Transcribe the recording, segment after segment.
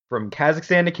From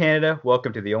Kazakhstan to Canada,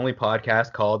 welcome to the only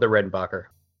podcast called the Redenbacher.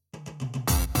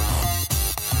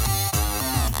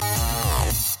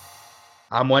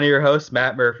 I'm one of your hosts,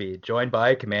 Matt Murphy, joined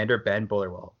by Commander Ben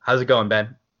Bullerwell. How's it going,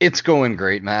 Ben? It's going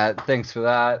great, Matt. Thanks for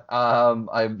that.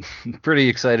 I'm pretty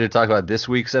excited to talk about this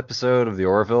week's episode of the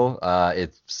Orville.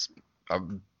 It's a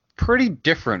pretty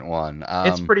different one.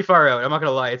 It's pretty far out. I'm not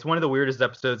gonna lie. It's one of the weirdest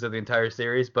episodes of the entire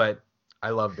series, but I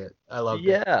loved it.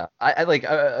 Yeah, I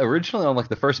originally on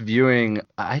the first viewing,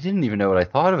 I didn't even know what I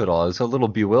thought of it all. I was a little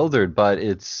bewildered, but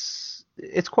it's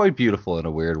quite beautiful in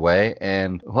a weird way.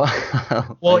 And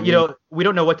we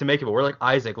don't know what to make of it. We're like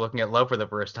Isaac looking at love for the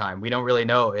first time. We don't really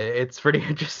know. It's pretty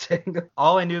interesting.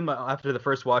 All I knew after the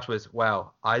first watch was,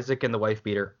 wow, Isaac and the wife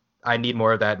beater. I need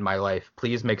more of that in my life.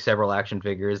 Please make several action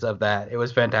figures of that. It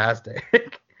was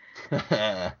fantastic.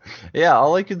 Yeah,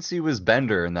 all I could see was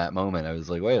Bender in that moment. I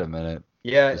was like, wait a minute.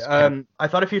 Yeah, I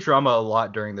thought of Futurama a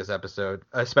lot during this episode,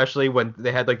 especially when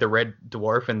they had the red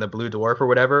dwarf and the blue dwarf or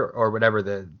whatever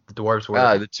the dwarves were.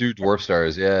 Ah, the two dwarf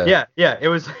stars, yeah. Yeah. It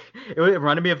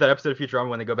reminded me of that episode of Futurama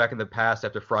when they go back in the past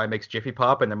after Fry makes Jiffy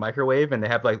Pop in the microwave and they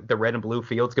have the red and blue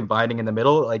fields combining in the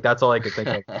middle. That's all I could think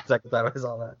of. That was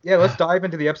all that. Yeah, let's dive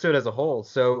into the episode as a whole.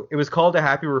 So it was called A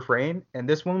Happy Refrain, and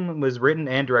this one was written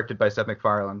and directed by Seth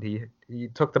MacFarlane. He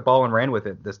took the ball and ran with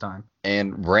it this time.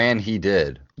 And ran he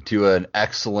did, to an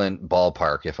excellent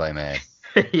ballpark, if I may.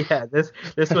 Yeah, this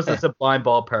was a sublime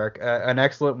ballpark, an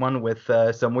excellent one with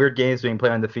some weird games being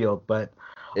played on the field, but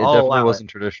it definitely wasn't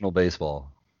traditional baseball.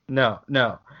 No,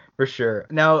 for sure.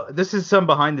 Now, this is some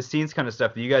behind-the-scenes kind of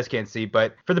stuff that you guys can't see,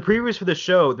 but for the previews for the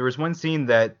show, there was one scene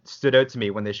that stood out to me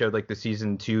when they showed the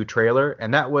season 2 trailer,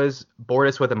 and that was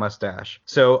Bortus with a mustache.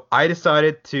 So I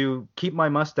decided to keep my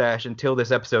mustache until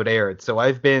this episode aired. So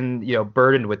I've been,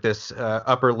 burdened with this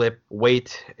upper lip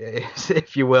weight,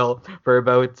 if you will, for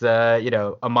about,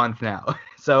 a month now.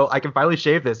 So I can finally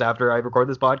shave this after I record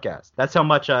this podcast. That's how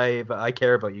much I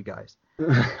care about you guys.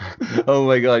 Oh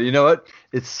my god, you know what?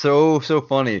 It's so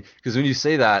funny because when you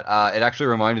say that, it actually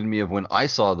reminded me of when I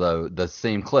saw the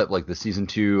same clip, the season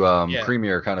 2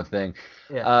 premiere kind of thing.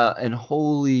 Yeah. And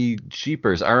holy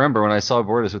jeepers, I remember when I saw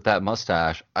Bortus with that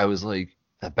mustache, I was like,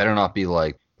 that better not be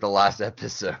the last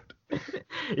episode.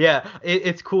 Yeah,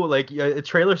 it's cool. A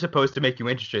trailer's supposed to make you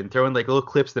interested and throw in little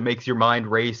clips that makes your mind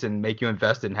race and make you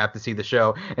invested and have to see the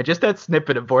show. And just that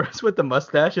snippet of Bortus with the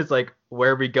mustache is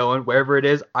where are we going? Wherever it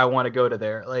is, I want to go to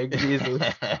there. Jesus.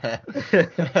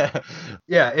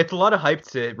 Yeah, it's a lot of hype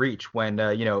to reach when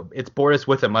it's Bortus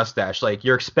with a mustache.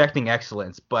 You're expecting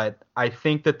excellence, but I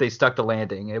think that they stuck the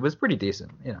landing. It was pretty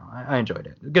decent. I enjoyed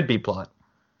it. Good B plot.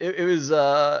 It was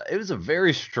a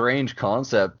very strange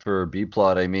concept for a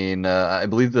B-plot. I mean, I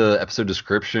believe the episode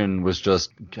description was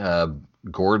just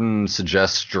Gordon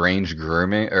suggests strange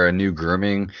grooming or a new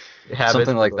grooming habit,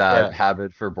 something like that,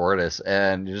 habit for Bortus,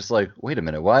 and you're just like, wait a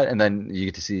minute, what? And then you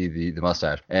get to see the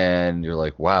mustache, and you're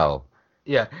like, wow.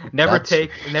 Yeah, never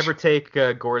take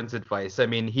Gordon's advice. I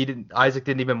mean, Isaac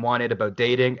didn't even want it about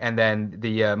dating, and then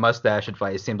the mustache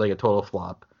advice seemed like a total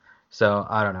flop. So,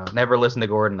 I don't know. Never listen to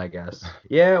Gordon, I guess.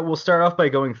 Yeah, we'll start off by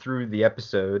going through the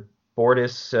episode.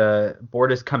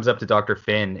 Bortus comes up to Dr.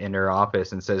 Finn in her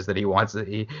office and says that he wants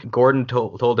it. Gordon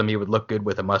told him he would look good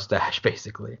with a mustache,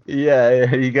 basically. Yeah,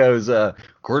 he goes,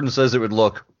 Gordon says it would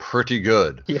look pretty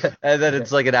good. Yeah. And then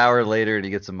it's an hour later and he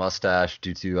gets a mustache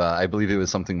due to, I believe it was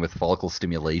something with follicle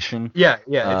stimulation. Yeah,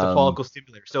 it's a follicle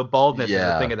stimulator. So baldness is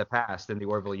a thing of the past in the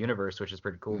Orville universe, which is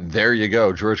pretty cool. There you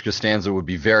go. George Costanza would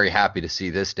be very happy to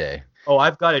see this day. Oh,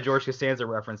 I've got a George Costanza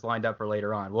reference lined up for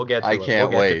later on. We'll get to it. I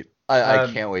can't wait.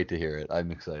 I can't wait to hear it.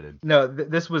 I'm excited. No,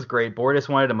 this was great. Bortus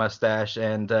wanted a mustache,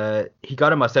 and he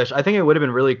got a mustache. I think it would have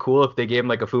been really cool if they gave him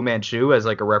a Fu Manchu as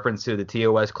a reference to the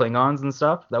TOS Klingons and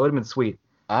stuff. That would have been sweet.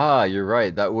 Ah, you're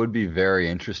right. That would be very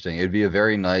interesting. It'd be a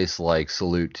very nice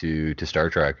salute to Star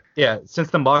Trek. Yeah, since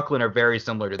the Moclan are very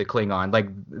similar to the Klingon,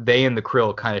 they and the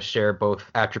Krill kind of share both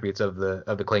attributes of the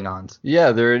Klingons.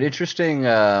 Yeah, they're an interesting.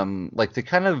 They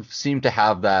kind of seem to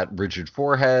have that rigid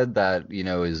forehead that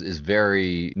is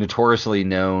very notoriously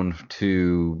known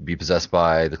to be possessed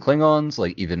by the Klingons.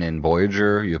 Even in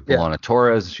Voyager, you have B'Elanna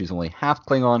Torres. She's only half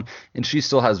Klingon, and she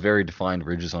still has very defined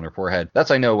ridges on her forehead. That's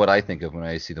what I think of when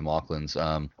I see the Moclans.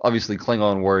 Obviously,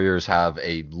 Klingon warriors have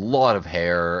a lot of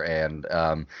hair, and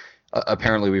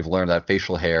apparently we've learned that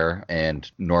facial hair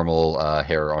and normal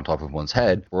hair on top of one's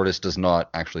head. Bortus does not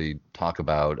actually talk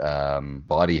about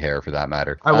body hair for that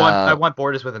matter. I want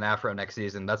Bortus with an afro next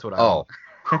season. That's what I want.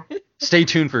 Stay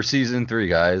tuned for season 3,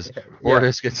 guys.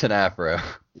 Bortus gets an afro.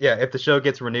 Yeah, if the show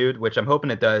gets renewed, which I'm hoping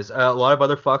it does, a lot of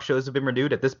other Fox shows have been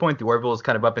renewed. At this point, the Orville is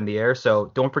kind of up in the air, so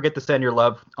don't forget to send your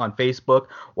love on Facebook.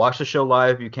 Watch the show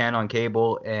live if you can on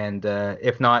cable, and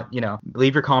if not,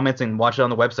 leave your comments and watch it on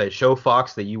the website. Show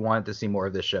Fox that you wanted to see more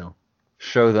of this show.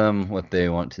 Show them what they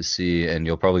want to see, and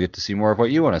you'll probably get to see more of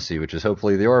what you want to see, which is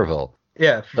hopefully the Orville.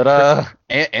 Yeah, But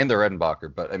and the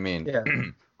Redenbacher. But I mean, yeah.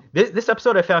 This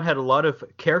episode I found had a lot of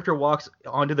character walks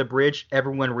onto the bridge.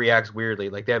 Everyone reacts weirdly.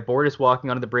 Like they have Bortus walking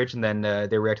onto the bridge, and then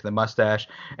they react to the mustache,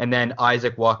 and then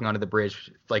Isaac walking onto the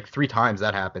bridge. Like 3 times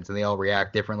that happens, and they all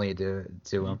react differently to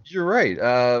him. you're right.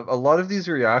 A lot of these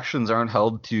reactions aren't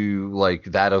held to like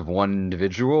that of one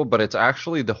individual, but it's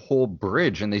actually the whole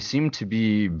bridge, and they seem to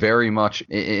be very much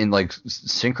in like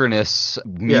synchronous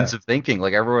means of thinking.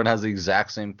 Like everyone has the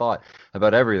exact same thought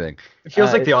about everything. It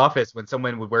feels like The Office when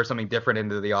someone would wear something different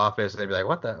into the office. They'd be like,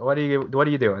 What are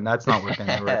you doing? That's not working."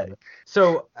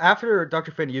 So after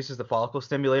Dr. Finn uses the follicle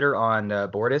stimulator on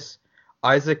Bortus,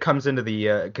 Isaac comes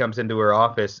into her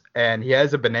office and he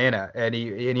has a banana and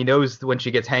he knows when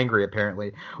she gets hangry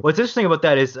apparently. What's interesting about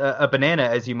that is a banana,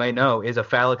 as you might know, is a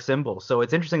phallic symbol. So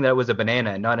it's interesting that it was a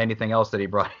banana and not anything else that he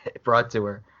brought to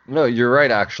her. No, you're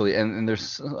right, actually. And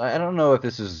there's, I don't know if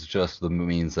this is just the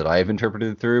means that I've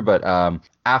interpreted it through, but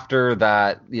after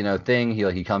that, thing,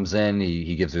 he comes in,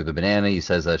 he gives her the banana. He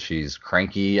says that she's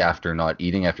cranky after not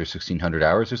eating after 1,600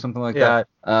 hours or something like that.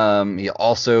 He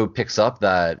also picks up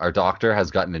that our doctor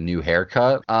has gotten a new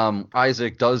haircut.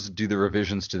 Isaac does do the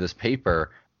revisions to this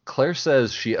paper. Claire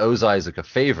says she owes Isaac a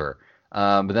favor.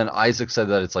 But then Isaac said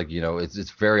that it's like,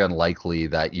 it's very unlikely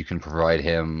that you can provide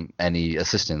him any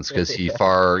assistance because he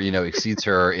far, exceeds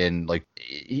her in like,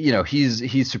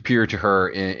 he's superior to her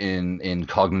in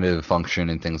cognitive function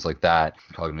and things like that.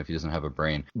 Cognitive, he doesn't have a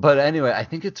brain. But anyway, I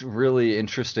think it's really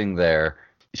interesting there.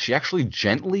 She actually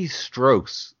gently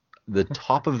strokes the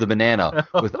top of the banana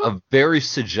with a very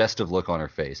suggestive look on her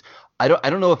face. I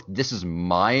don't know if this is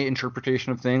my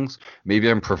interpretation of things. Maybe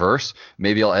I'm perverse.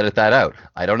 Maybe I'll edit that out.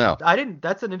 I don't know.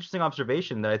 That's an interesting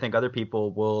observation that I think other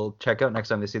people will check out next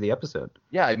time they see the episode.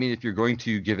 Yeah, I mean, if you're going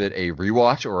to give it a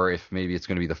rewatch, or if maybe it's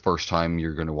going to be the first time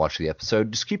you're going to watch the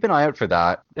episode, just keep an eye out for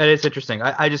that. That is interesting.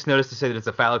 I just noticed to say that it's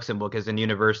a phallic symbol because in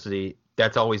university,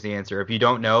 that's always the answer. If you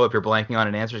don't know, if you're blanking on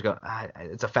an answer, just go,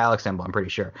 it's a phallic symbol, I'm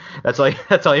pretty sure. That's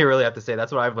all you really have to say.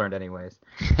 That's what I've learned anyways.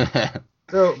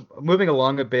 So moving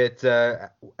along a bit,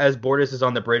 as Bortus is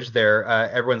on the bridge there,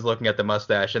 everyone's looking at the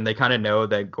mustache, and they kind of know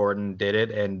that Gordon did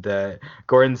it. And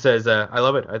Gordon says, "I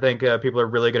love it. I think people are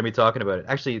really going to be talking about it."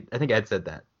 Actually, I think Ed said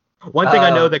that. One thing I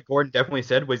know that Gordon definitely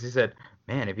said was he said,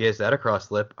 "Man, if he has that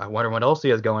across lip, I wonder what else he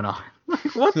has going on."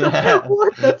 What?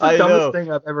 That's the dumbest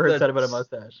thing I've ever heard said about a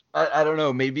mustache. I don't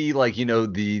know. Maybe like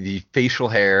the facial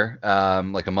hair,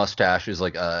 like a mustache, is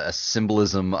like a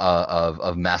symbolism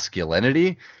of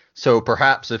masculinity. So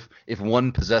perhaps if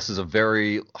one possesses a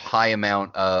very high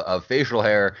amount of facial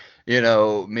hair,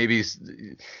 maybe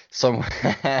some.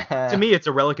 To me, it's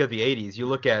a relic of the '80s. You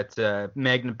look at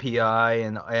Magnum PI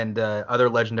and other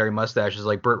legendary mustaches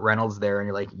like Burt Reynolds there, and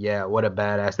you're like, yeah, what a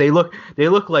badass. They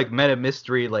look like Men of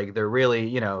Mystery. Like they're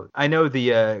really, I know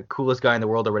the coolest guy in the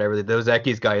world or whatever. The Dos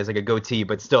Equis guy is like a goatee,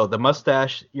 but still the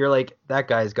mustache. You're like, that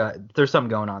guy's there's something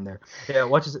going on there. Yeah,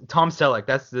 Tom Selleck.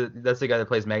 That's the guy that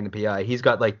plays Magnum PI. He's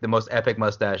got like the most epic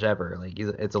mustache ever. Like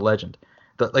it's a legend.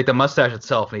 The mustache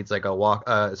itself needs like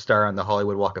a star on the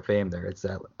Hollywood Walk of Fame there. It's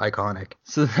that iconic.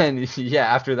 So then, yeah,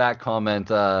 after that comment,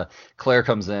 Claire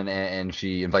comes in and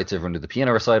she invites everyone to the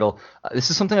piano recital. This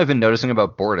is something I've been noticing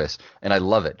about Bortus, and I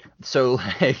love it. So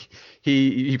like,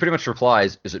 he pretty much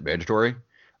replies, "Is it mandatory?"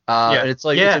 And it's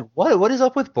like, what is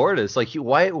up with Bortus? Like,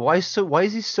 why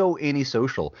is he so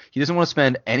antisocial? He doesn't want to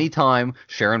spend any time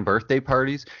sharing birthday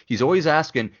parties. He's always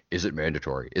asking, is it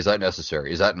mandatory? Is that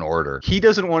necessary? Is that an order? He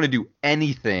doesn't want to do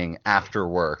anything after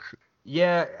work.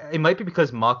 Yeah, it might be because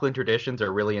Mocklin traditions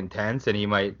are really intense, and he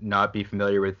might not be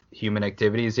familiar with human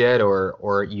activities yet,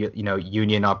 or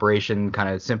union operation kind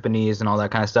of symphonies and all that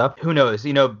kind of stuff. Who knows?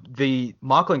 The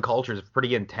Mocklin culture is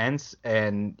pretty intense,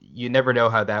 and you never know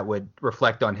how that would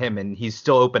reflect on him. And he's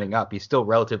still opening up. He's still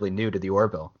relatively new to the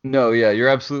Orville. No, yeah, you're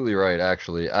absolutely right.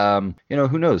 Actually,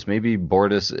 who knows? Maybe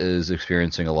Bortus is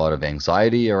experiencing a lot of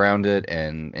anxiety around it,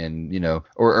 and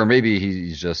or maybe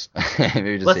he's just.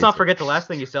 Let's not forget the last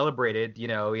thing he celebrated. He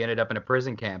ended up in a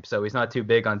prison camp, so he's not too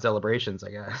big on celebrations,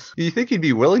 I guess. Do you think he'd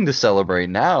be willing to celebrate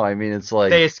now? I mean, it's like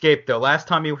they escaped though. Last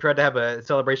time he tried to have a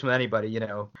celebration with anybody,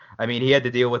 he had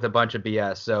to deal with a bunch of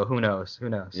BS. So who knows?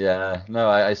 Yeah, no,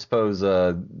 I suppose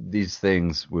these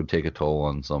things would take a toll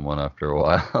on someone after a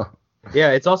while.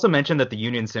 Yeah, it's also mentioned that the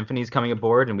Union Symphony is coming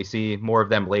aboard, and we see more of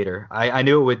them later. I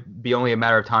knew it would be only a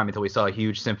matter of time until we saw a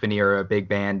huge symphony or a big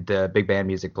band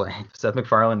music playing. Seth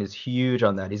MacFarlane is huge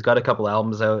on that. He's got a couple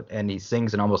albums out, and he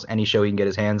sings in almost any show he can get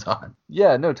his hands on.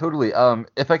 Yeah, no, totally.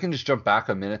 If I can just jump back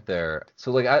a minute there.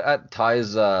 So like at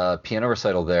Ty's piano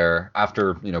recital there,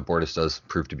 after, Bortus does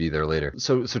prove to be there later.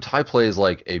 So Ty plays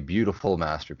like a beautiful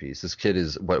masterpiece. This kid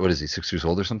is what is he, 6 years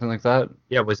old or something like that?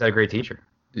 Yeah, was that a great teacher?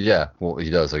 Yeah, well, he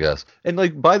does, I guess. And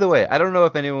like, by the way, I don't know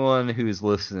if anyone who's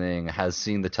listening has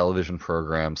seen the television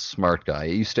program Smart Guy.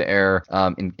 It used to air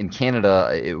in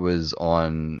Canada. It was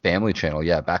on Family Channel.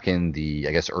 Yeah, back in the,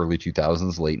 I guess, early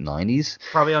 2000s, late 90s.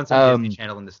 Probably on some Disney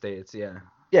Channel in the States. Yeah.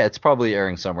 Yeah, it's probably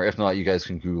airing somewhere. If not, you guys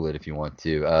can Google it if you want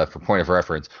to, for point of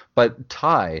reference. But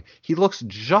Ty, he looks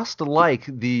just like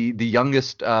the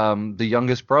youngest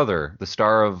brother, the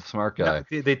star of Smart Guy.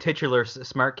 No, the titular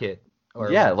smart kid.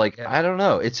 Yeah, like I don't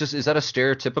know. It's just, is that a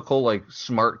stereotypical like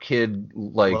smart kid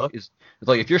like Look? is it's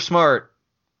like if you're smart,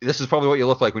 this is probably what you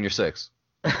look like when you're 6.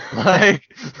 Like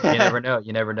You never know.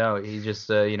 You never know. He just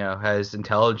has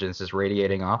intelligence just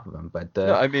radiating off of him. But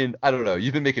no, I mean, I don't know.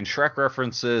 You've been making Shrek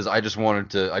references. I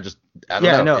don't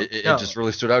Yeah, know. no, It no. just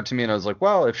really stood out to me, and I was like,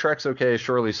 well, if Shrek's okay,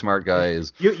 surely Smart Guy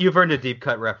is. You've earned a deep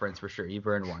cut reference for sure. You've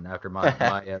earned one after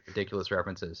my ridiculous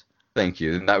references. Thank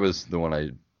you. And that was the one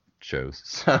I chose.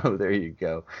 So there you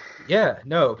go. Yeah,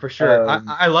 no, for sure. Um,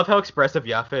 I love how expressive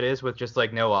Yaphet is with just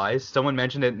like no eyes. Someone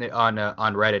mentioned it on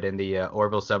Reddit in the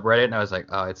Orville subreddit, and I was like,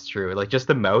 oh, it's true. Like just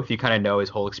the mouth, you kind of know his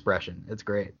whole expression. It's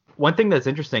great. One thing that's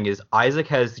interesting is Isaac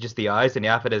has just the eyes and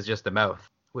Yaphet has just the mouth,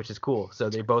 which is cool. So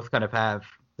they both kind of have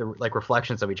the like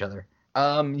reflections of each other.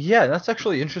 Yeah, that's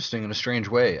actually interesting in a strange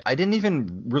way. I didn't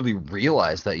even really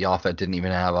realize that Yaphet didn't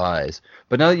even have eyes.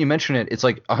 But now that you mention it, it's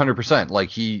like 100%. Like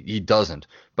he doesn't.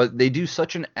 But they do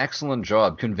such an excellent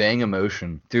job conveying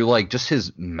emotion through like just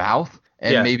his mouth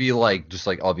and maybe like just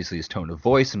like obviously his tone of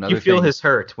voice and other You feel things. his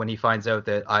hurt when he finds out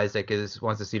that Isaac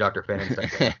wants to see Dr. Finn and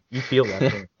stuff. You feel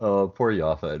that too. Oh, poor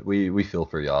Yaphet. We feel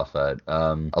for Yaphet.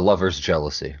 A lover's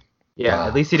jealousy. Yeah, Wow.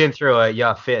 at least he didn't throw a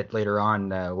yeah fit later on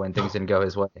when things didn't go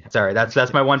his way. Sorry, that's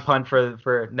my one pun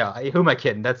for no. Who am I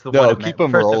kidding? That's the one. No, of keep many-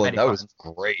 him first of rolling. many That was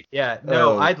puns. great. Yeah,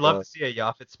 no, Oh, I'd love God. to see a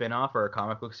Yaphet spin-off or a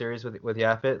comic book series with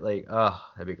Yaphet. Like, oh,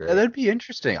 that'd be Yeah, great. that'd be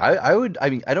interesting. I would. I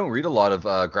mean, I don't read a lot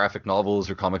of graphic novels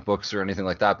or comic books or anything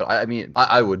like that, but I mean,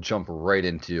 I would jump right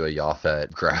into a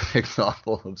Yaphet graphic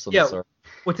novel of some Yeah, sort.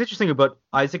 what's interesting about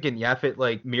Isaac and Yaphet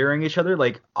like mirroring each other,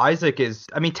 like Isaac is,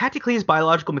 I mean, technically his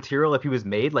biological material if he was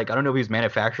made, like I don't know if he was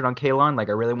manufactured on Kalon, like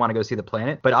I really want to go see the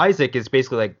planet, but Isaac is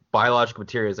basically like biological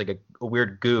material, is like a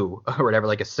weird goo or whatever,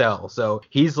 like a cell. So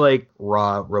he's like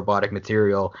raw robotic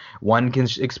material. One can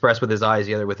express with his eyes,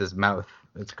 the other with his mouth.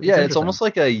 It's Yeah, it's interesting. almost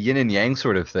like a yin and yang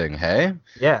sort of thing. Hey.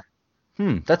 Yeah.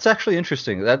 That's actually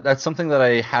interesting. That's something that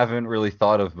I haven't really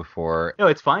thought of before. No,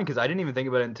 it's fine because I didn't even think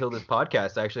about it until this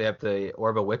podcast. I actually have the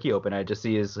Orba wiki open. I just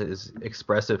see his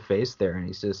expressive face there, and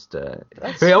he's just.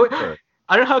 That's I mean, super.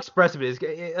 I don't know how expressive it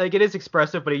is. Like it is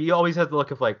expressive, but he always has the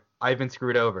look of like I've been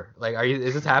screwed over. Like,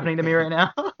 is this happening to me right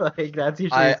now? Like that's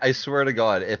usually. I swear to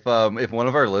God, if one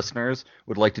of our listeners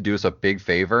would like to do us a big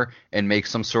favor and make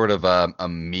some sort of a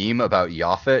meme about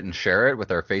Yaphet and share it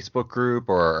with our Facebook group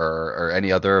or any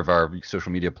other of our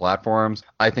social media platforms,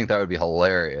 I think that would be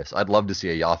hilarious. I'd love to see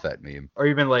a Yaphet meme. Or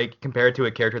even like compared to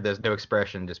a character that's no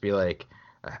expression, just be like.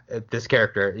 This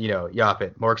character,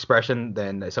 Yaphet, more expression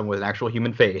than someone with an actual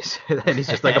human face, and he's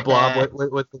just like a blob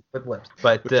with lips.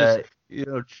 But Which is,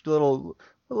 just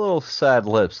little sad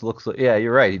lips. Looks like, yeah,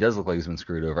 you're right. He does look like he's been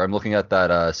screwed over. I'm looking at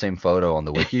that same photo on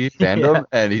the wiki fandom, Yeah,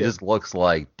 and he just looks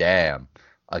like, damn,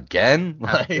 again.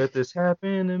 how did this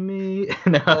happen to me?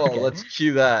 No, okay. Let's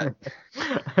cue that.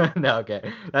 No,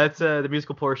 okay. That's the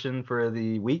musical portion for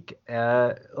the week.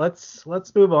 Let's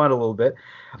move on a little bit.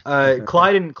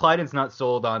 Clyden's not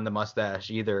sold on the mustache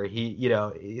either.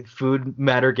 He, food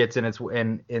matter gets in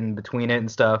between it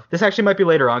and stuff. This actually might be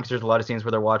later on because there's a lot of scenes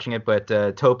where they're watching it, but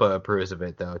Topa approves of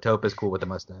it though. Topa's cool with the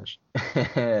mustache.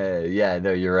 Yeah,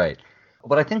 no, you're right.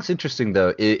 What I think's interesting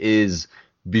though is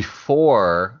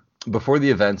before the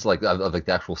events like of like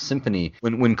the actual symphony,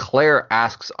 when Claire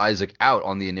asks Isaac out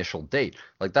on the initial date,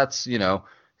 like that's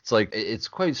it's like it's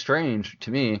quite strange to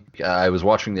me. I was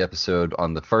watching the episode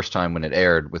on the first time when it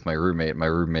aired with my roommate. My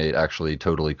roommate actually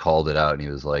totally called it out, and he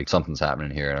was like, "Something's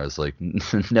happening here," and I was like,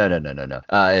 "No,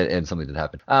 and something did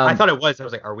happen. I thought it was. I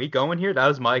was like, "Are we going here?" That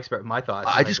was my thoughts.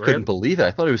 I Like, just really? couldn't believe it. I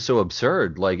thought it was so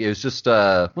absurd. Like it was just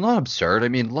well, not absurd. I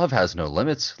mean, love has no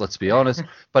limits. Let's be honest.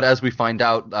 But as we find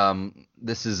out,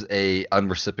 this is a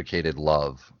unreciprocated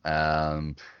love.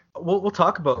 we'll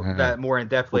talk about that more in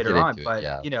depth We'll later get on. into it. But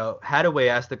Yeah. Hadaway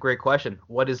asked the great question: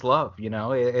 "What is love?"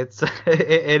 It's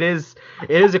it is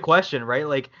a question, right?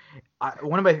 Like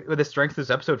one of the strengths of this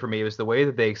episode for me was the way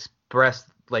that they expressed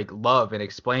like love and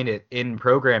explained it in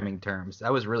programming terms.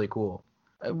 That was really cool.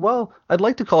 Well, I'd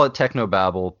like to call it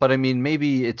technobabble, but I mean,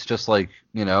 maybe it's just like,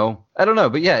 I don't know.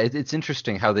 But yeah, it's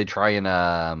interesting how they try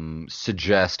and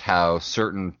suggest how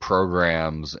certain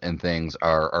programs and things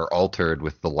are altered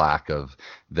with the lack of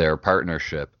their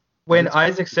partnership. And When it's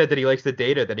Isaac said that he likes the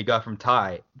data that he got from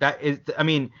Ty, that is, I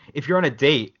mean, if you're on a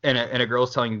date and a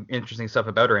girl's telling you interesting stuff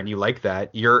about her and you like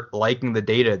that, you're liking the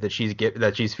data that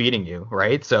she's feeding you,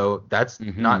 right? So that's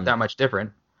not hmm that much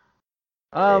different,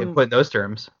 um put in those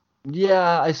terms.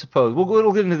 Yeah, I suppose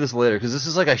we'll get into this later because this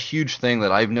is like a huge thing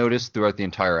that I've noticed throughout the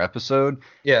entire episode.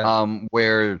 Yeah.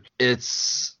 Where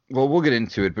it's well, we'll get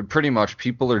into it, but pretty much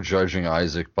people are judging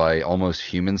Isaac by almost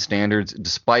human standards,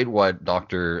 despite what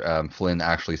Dr. Flynn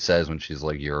actually says when she's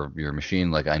like, "You're a machine."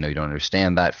 Like, I know you don't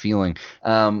understand that feeling.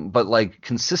 But like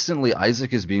consistently,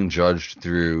 Isaac is being judged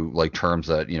through like terms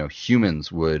that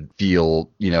humans would feel,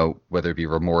 whether it be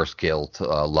remorse, guilt,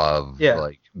 love, Yeah.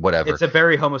 like whatever. It's a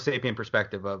very Homo sapien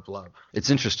perspective of love. It's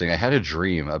interesting. I had a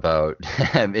dream about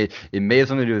it may have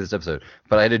something to do with this episode,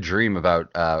 but I had a dream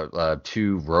about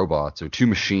two robots or two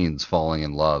machines falling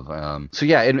in love. So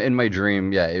yeah, in my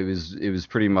dream, yeah, it was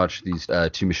pretty much these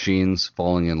two machines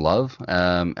falling in love.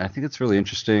 And I think it's really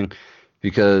interesting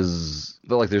because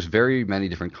but like there's very many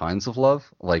different kinds of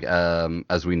love. Like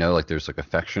as we know, like there's like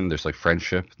affection, there's like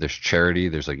friendship, there's charity,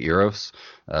 there's like eros.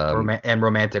 And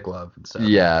romantic love and stuff.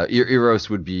 Yeah, Eros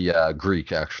would be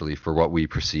Greek actually for what we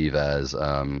perceive as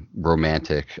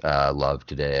romantic love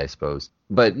today, I suppose.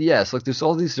 But yes, like there's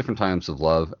all these different types of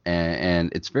love,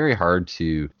 and it's very hard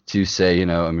to say,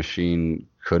 a machine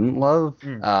couldn't love.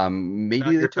 Not Maybe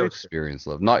they your could toaster. experience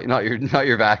love, not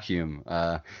your vacuum.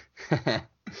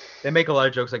 They make a lot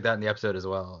of jokes like that in the episode as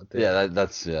well. Yeah,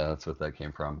 that's what that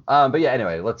came from. But yeah,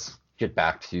 anyway, let's get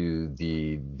back to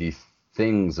the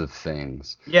things of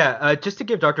things. Yeah, just to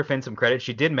give Dr. Finn some credit,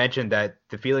 she did mention that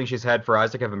the feelings she's had for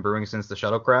Isaac have been brewing since the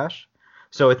shuttle crash.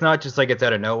 So it's not just like it's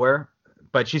out of nowhere,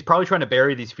 but she's probably trying to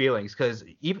bury these feelings because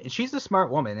even she's a smart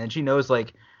woman and she knows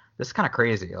like this is kind of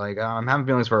crazy. Like I'm having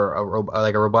feelings for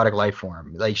like a robotic life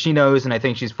form. Like she knows, and I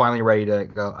think she's finally ready to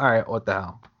go. All right, what the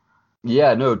hell?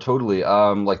 Yeah, no, totally.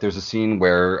 Like there's a scene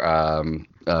where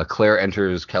Claire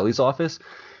enters Kelly's office,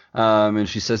 and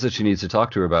she says that she needs to talk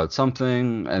to her about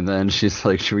something, and then she's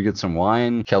like, "Should we get some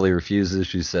wine?" Kelly refuses.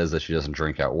 She says that she doesn't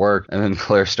drink at work, and then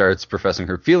Claire starts professing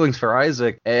her feelings for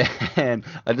Isaac, and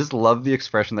I just love the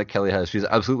expression that Kelly has. She's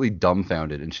absolutely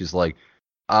dumbfounded, and she's like,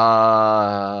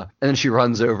 and then she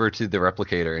runs over to the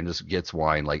replicator and just gets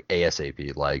wine like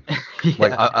ASAP, like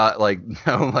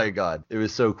oh my god, it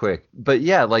was so quick. But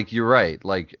yeah, like you're right,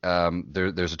 like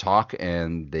there's a talk,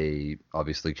 and they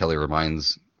obviously Kelly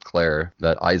reminds Claire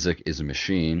that Isaac is a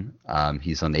machine.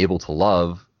 He's unable to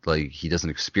love, like he doesn't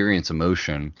experience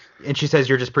emotion. And she says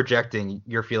you're just projecting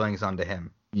your feelings onto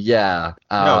him. Yeah.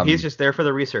 No, he's just there for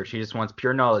the research. He just wants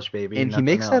pure knowledge, baby. And he nothing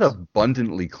makes that else.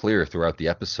 abundantly clear throughout the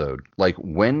episode. Like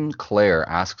when Claire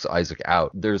asks Isaac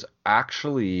out, there's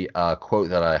actually a quote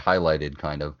that I highlighted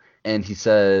kind of, and he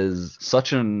says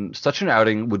such an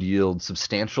outing would yield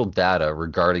substantial data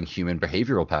regarding human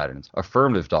behavioral patterns.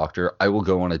 Affirmative, doctor, I will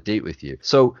go on a date with you.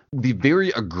 So the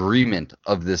very agreement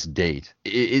of this date,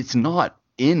 it's not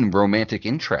in romantic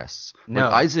interests. No.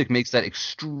 Like Isaac makes that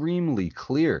extremely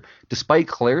clear, despite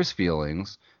Claire's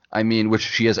feelings. I mean, which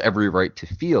she has every right to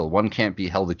feel. One can't be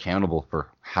held accountable for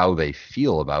how they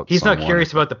feel about He's someone. not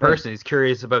curious about the person. He's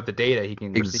curious about the data he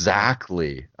can receive.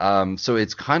 Exactly. So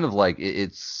it's kind of like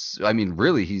it's. I mean,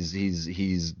 really,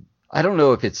 he's. I don't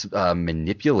know if it's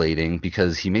manipulating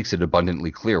because he makes it abundantly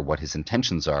clear what his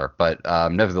intentions are, but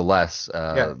nevertheless,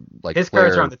 like his Claire,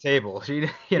 cards are on the table.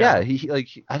 Yeah, he like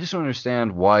I just don't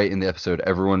understand why in the episode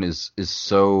everyone is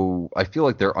so. I feel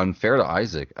like they're unfair to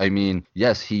Isaac. I mean,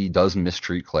 yes, he does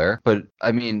mistreat Claire, but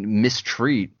I mean,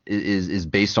 mistreat is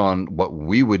based on what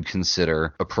we would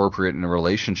consider appropriate in a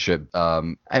relationship. I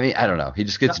mean, I don't know. He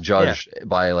just gets judged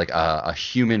by like a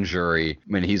human jury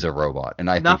when he's a robot, and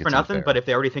I not think for it's nothing. unfair. But if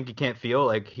they already think he can't feel,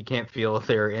 like he can't feel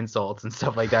their insults and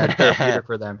stuff like that, it's therapeutic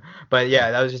for them. But yeah,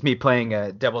 that was just me playing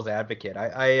devil's advocate.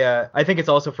 I think it's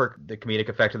also for the comedic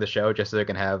effect of the show, just so they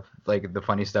can have like the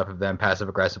funny stuff of them passive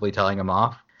aggressively telling him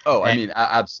off. Oh, I mean,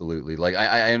 absolutely. Like,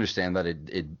 I understand that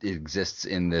it exists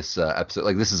in this episode.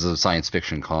 Like, this is a science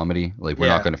fiction comedy. Like, we're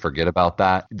not Yeah. going to forget about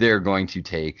that. They're going to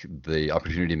take the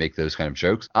opportunity to make those kind of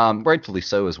jokes. Rightfully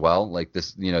so as well. Like,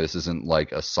 this isn't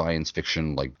like a science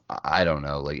fiction, like, I don't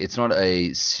know. Like, it's not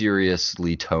a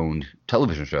seriously toned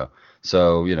television show.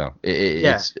 So, Yeah.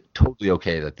 it's totally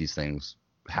okay that these things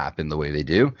happen the way they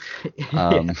do. Yeah.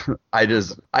 Um, I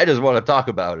just want to talk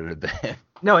about it a bit.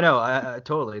 No, no,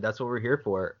 totally. That's what we're here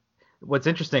for. What's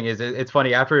interesting is it's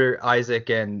funny after Isaac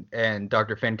and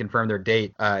Dr. Finn confirm their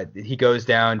date, he goes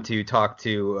down to talk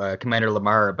to Commander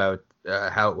Lamar about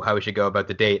how he should go about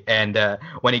the date. And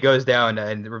when he goes down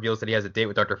and reveals that he has a date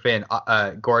with Dr. Finn,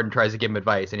 Gordon tries to give him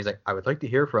advice, and he's like, "I would like to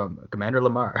hear from Commander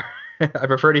Lamar. I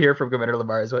prefer to hear from Commander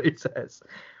Lamar," is what he says,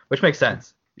 which makes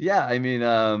sense. Yeah, I mean,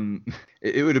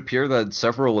 it would appear that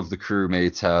several of the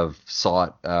crewmates have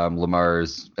sought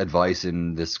Lamar's advice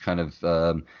in this kind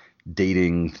of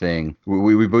dating thing.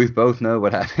 We both know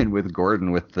what happened with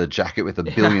Gordon with the jacket with a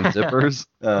billion zippers.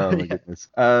 Oh my Yeah. goodness.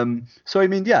 So I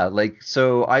mean, yeah, like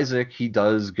so Isaac he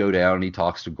does go down, he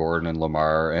talks to Gordon and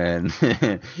Lamar, and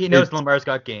He knows it Lamar's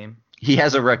got game. he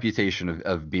has a reputation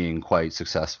of being quite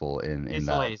successful in He's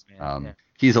the that. ladies' man. Yeah.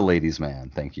 He's a ladies'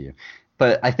 man. Thank you.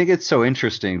 But I think it's so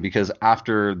interesting because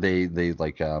after they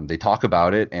talk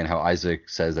about it and how Isaac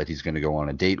says that he's going to go on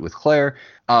a date with Claire,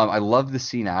 I love the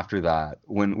scene after that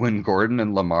when Gordon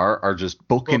and Lamar are just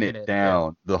booking Booking it it. Yeah.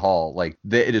 down the hall. Like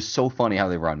it is so funny how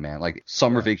they run, man. Like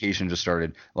summer Yeah. vacation just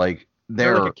started. Like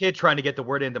They're like a they're kid trying to get the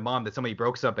word into mom that somebody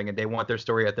broke something and they want their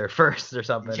story out there first or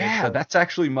something. yeah, that's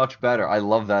actually much better. I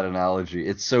love that analogy.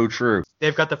 It's so true.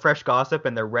 They've got the fresh gossip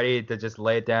and they're ready to just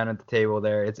lay it down at the table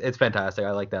there. It's fantastic.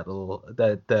 I like that little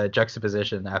the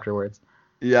juxtaposition afterwards.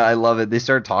 Yeah, I love it. They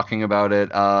start talking about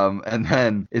it, and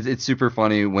then it's super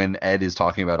funny when Ed is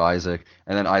talking about Isaac,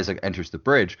 and then Isaac enters the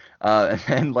bridge, and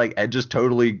then like Ed just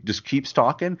totally just keeps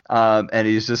talking, and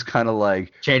he's just kind of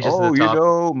like, Changes to oh, the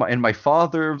top. my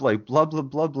father, like blah blah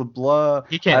blah blah blah.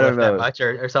 He I can't don't lift that know. much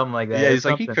or something like that. Yeah, It's he's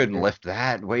like he something couldn't weird. lift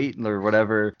that weight or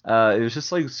whatever. It was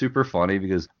just like super funny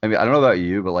because I mean I don't know about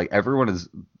you, but like everyone is.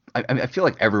 I mean, I feel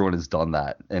like everyone has done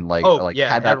that and Oh like yeah,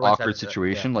 had that everyone's had awkward to do it.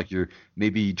 situation. Yeah. Like you're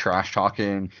maybe trash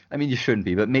talking. I mean, you shouldn't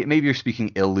be, but maybe you're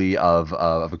speaking illy of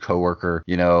a coworker.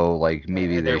 Like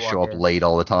maybe And they they show walk up in. late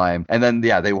all the time, and then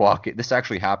yeah, they walk. This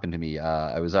actually happened to me.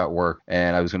 I was at work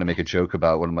and I was going to make a joke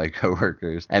about one of my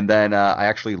coworkers, and then I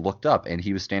actually looked up and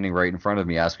he was standing right in front of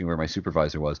me asking where my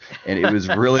supervisor was, and it was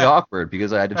really awkward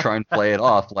because I had to try and play it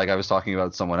off like I was talking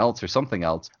about someone else or something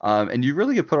else. And you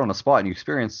really get put on a spot and you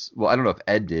experience. Well, I don't know if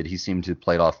Ed did. He seemed to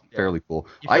play it off Yeah. fairly cool.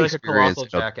 You I feel like a colossal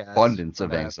experienced an jackass abundance from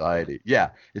of that. anxiety. Yeah,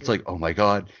 it's like, oh my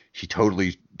god, he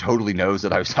totally knows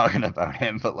that I was talking about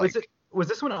him, but Was like, it was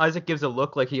this when Isaac gives a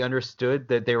look like he understood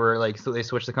that they were like so they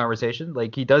switched the conversation?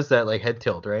 Like he does that like head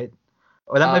tilt, right?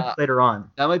 Or that might be uh, later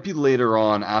on. that might be later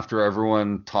on after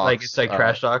everyone Like it's talks like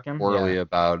trash talking. poorly Yeah.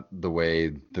 about the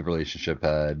way the relationship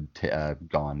had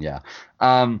gone. Yeah.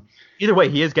 Um, Either way,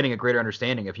 he is getting a greater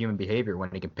understanding of human behavior when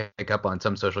he can pick up on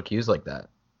some social cues like that.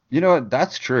 You know what?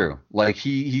 That's true. Like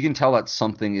he can tell that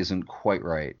something isn't quite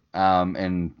right.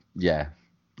 And yeah,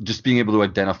 just being able to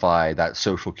identify that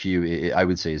social cue, I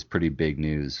would say, is pretty big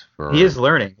news He for. is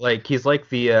learning. Like he's like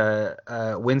the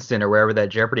Winston or wherever that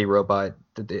Jeopardy robot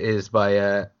is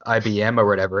by IBM or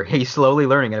whatever. He's slowly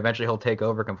learning, and eventually he'll take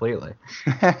over completely.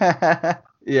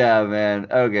 Yeah, man.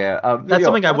 Okay. That's Maybe I'll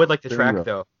something I watch would like to the track, new.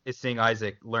 though, is seeing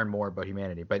Isaac learn more about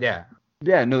humanity. But yeah,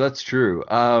 Yeah, no, that's true.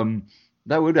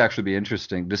 That would actually be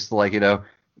interesting. Just like,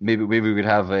 maybe we could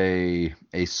have a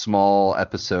small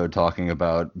episode talking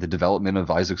about the development of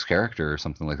Isaac's character or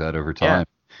something like that over yeah, time.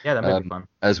 yeah, that might be fun.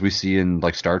 As we see in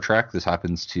like Star Trek, this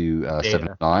happens to Seven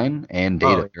Data. of Nine and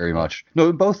Oh, Data very yeah. much.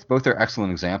 No, both are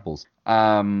excellent examples.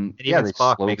 And Yeah, even they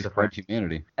Spock slowly makes a find friend.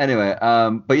 humanity. Anyway,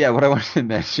 but yeah, what I wanted to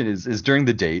mention is during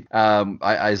the date,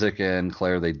 Isaac and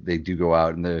Claire they do go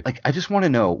out and they're like, I just want to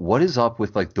know what is up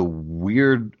with like the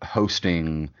weird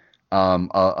hosting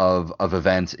of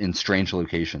events in strange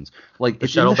locations. Like The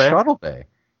it's in shuttle the bay. shuttle bay.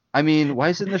 I mean, why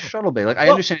is it in the shuttle bay? Like, I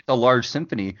Well, understand it's a large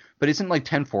symphony, but isn't like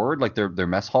 10 forward, like their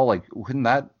mess hall, like wouldn't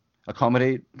that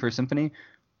accommodate for a symphony?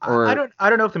 I Or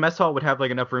don't know if the mess hall would have like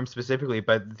enough room specifically,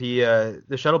 but the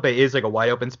shuttle bay is like a wide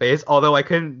open space. Although I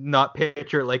could not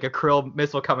picture like a Krill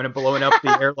missile coming and blowing up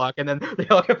the airlock, and then they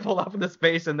all get pulled off into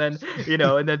space, and then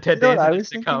and then Ted you know what I Danson has was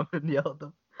to thinking? come and yell at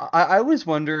them. I was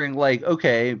wondering, like,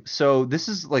 okay, so this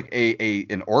is like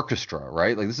an orchestra,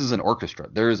 right? Like this is an orchestra.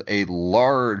 There's a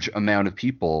large amount of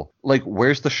people. Like,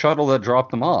 where's the shuttle that dropped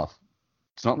them off?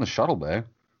 It's not in the shuttle bay.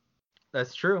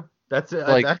 That's true.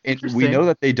 Like, that's and we know interesting.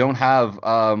 that they don't have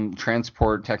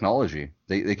transport technology.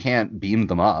 They can't beam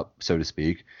them up, so to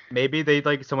speak. Maybe they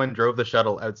like someone drove the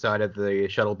shuttle outside of the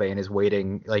shuttle bay and is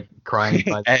waiting, like crying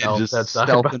by And themselves just outside.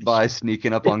 stealthing by,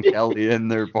 sneaking up on Kelly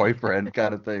and their boyfriend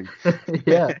kind of thing.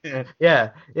 Yeah,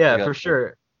 yeah, I yeah, for gotcha. sure.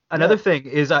 Yeah. Another thing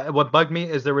is what bugged me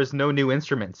is there was no new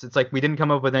instruments. It's like we didn't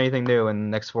come up with anything new in the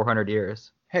next 400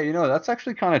 years. Hey, that's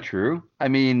actually kind of true. I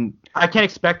mean, I can't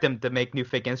expect them to make new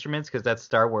fake instruments because that's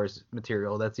Star Wars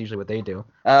material. That's usually what they do.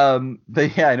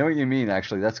 but yeah, I know what you mean,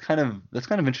 actually. That's kind of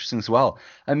interesting as well.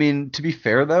 I mean, to be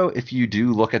fair though, if you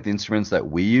do look at the instruments that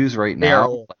we use right They are now,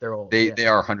 old. They're old. they Yeah. they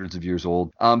are hundreds of years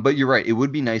old. But you're right, it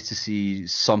would be nice to see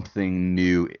something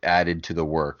new added to the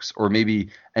works, or maybe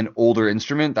an older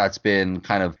instrument that's been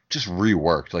kind of just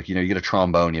reworked. Like, you get a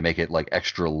trombone, you make it like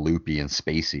extra loopy and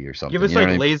spacey or Give something. us You know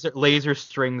like what I mean? laser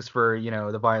strings for,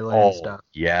 the violin and Oh, stuff.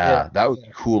 Yeah, yeah, that would yeah.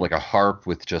 be cool. Like a harp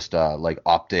with just like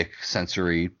optic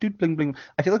sensory doot bling bling.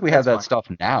 I feel like we have That's that fine.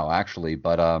 stuff now actually,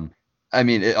 but I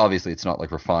mean, obviously it's not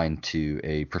like refined to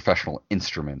a professional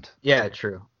instrument. Yeah,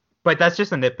 true. But that's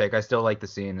just a nitpick. I still like the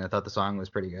scene. I thought the song was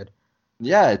pretty good.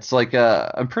 Yeah, it's like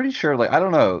I'm pretty sure, like, I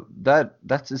don't know,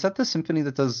 that's is that the symphony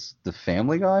that does the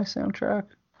Family Guy soundtrack?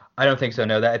 I don't think so.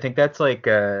 No, that I think that's like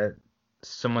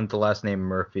someone with the last name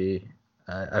Murphy.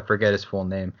 I forget his full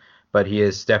name, but he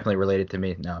is definitely related to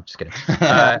me. No, I'm just kidding.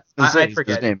 I was gonna say, I is his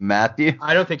forget. name Matthew?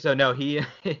 I don't think so. No, he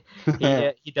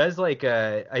does like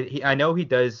I know he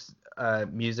does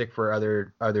music for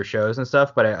other shows and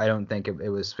stuff, but I don't think it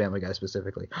was Family Guy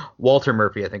specifically. Walter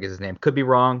Murphy, I think is his name. Could be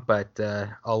wrong, but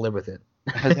I'll live with it.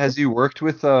 Has he worked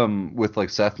with like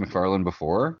Seth MacFarlane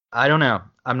before? I don't know.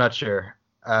 I'm not sure.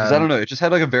 Because I don't Um, know, it just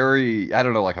had like a very, I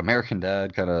don't know, like American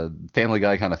Dad kind of Family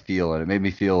Guy kind of feel, and it made me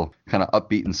feel kind of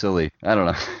upbeat and silly. I don't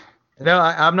know. no,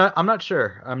 I'm not. I'm not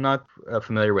sure. I'm not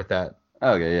familiar with that.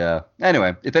 Okay, yeah.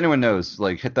 Anyway, if anyone knows,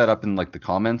 like, hit that up in like the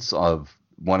comments of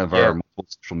one of our Yeah, multiple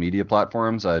social media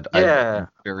platforms. I'd yeah,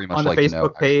 very much on the like to know,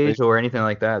 Facebook actually. page or anything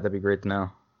like that. That'd be great to know.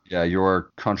 Yeah,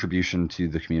 your contribution to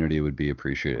the community would be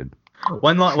appreciated.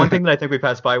 One thing that I think we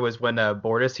passed by was when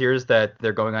Bortus hears that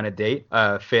they're going on a date,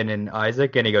 Finn and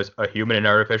Isaac, and he goes, "A human and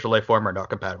artificial life form are not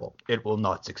compatible. It will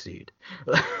not succeed."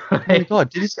 Oh my Like,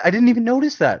 God, I didn't even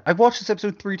notice that. I've watched this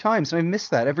episode 3 times and I missed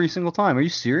that every single time. Are you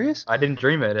serious? I didn't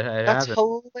dream it. It That's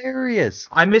happened. hilarious.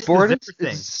 I missed the Bortus zipper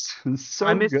thing. is I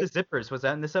so missed good. the zippers. Was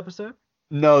that in this episode?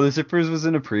 No, the zippers was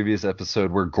in a previous episode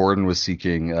where Gordon was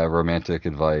seeking romantic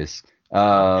advice. Okay,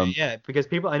 Um, yeah, because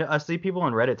I see people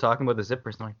on Reddit talking about the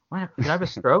zippers. I'm like, what? Did I have a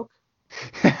stroke?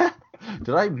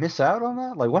 did I miss out on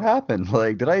that? Like, what happened?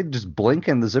 Like, did I just blink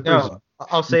and the zippers? No,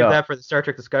 I'll save No. that for the Star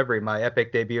Trek Discovery, my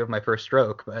epic debut of my first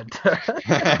stroke. But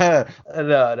no,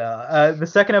 no. The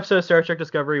second episode of Star Trek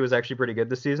Discovery was actually pretty good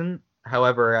this season.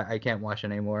 However, I can't watch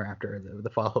anymore after the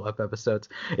follow-up episodes.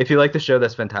 If you like the show,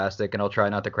 that's fantastic, and I'll try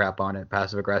not to crap on it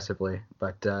passive aggressively.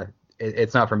 But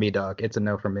it's not for me, dog. It's a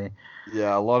no for me.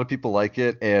 Yeah, a lot of people like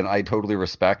it, and I totally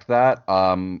respect that.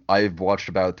 I've watched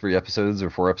about 3 episodes or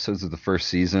 4 episodes of the first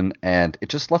season, and it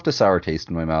just left a sour taste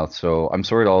in my mouth. So I'm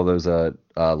sorry to all those that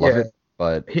love Yeah, it,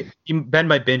 but Ben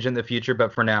might binge in the future,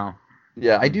 but for now,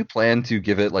 yeah, I um, do plan to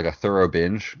give it like a thorough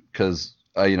binge because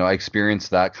I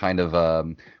experienced that kind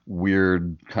of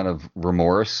weird kind of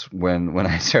remorse when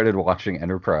I started watching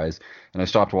Enterprise, and I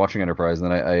stopped watching Enterprise,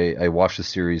 and then I watched the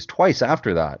series twice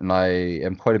after that, and I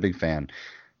am quite a big fan.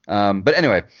 But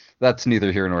anyway, that's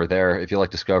neither here nor there. If you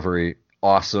like Discovery,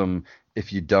 awesome.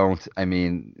 If you don't, I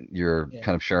mean, you're yeah.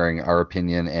 kind of sharing our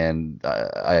opinion, and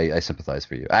I sympathize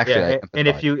for you. Actually, Yeah, I and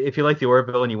if empathize. you like the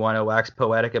Orville and you want to wax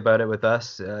poetic about it with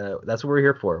us, that's what we're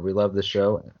here for. We love this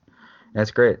show.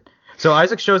 That's great. So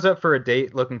Isaac shows up for a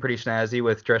date looking pretty snazzy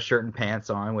with dress shirt and pants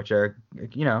on, which are,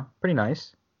 pretty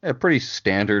nice. Yeah, pretty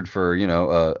standard for,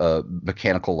 a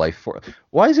mechanical life form.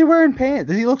 Why is he wearing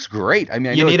pants? He looks great. I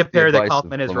mean, I You know need it's a the pair that advice of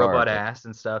compliment his Lamar, robot but ass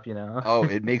and stuff. oh,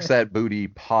 it makes that booty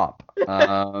pop.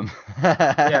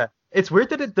 Yeah. It's weird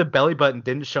that the belly button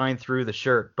didn't shine through the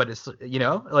shirt, but it's,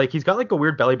 like he's got like a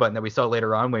weird belly button that we saw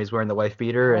later on when he's wearing the wife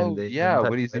beater and Oh, the yeah, when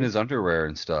untucked he's in his waist. underwear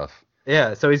and stuff.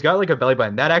 Yeah, so he's got like a belly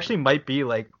button. That actually might be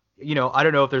like, I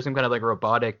don't know if there's some kind of like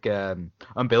robotic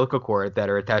umbilical cord that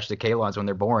are attached to Kalons when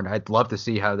they're born. I'd love to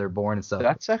see how they're born and stuff.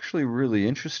 That's actually really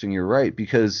interesting. You're right,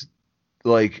 because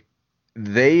like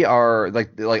they are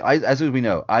as we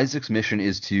know, Isaac's mission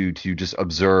is to just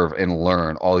observe and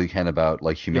learn all he can about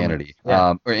like humanity,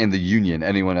 Humans. Yeah. or in the Union,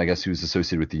 anyone I guess who's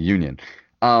associated with the Union.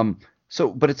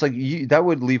 But it's like that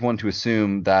would leave one to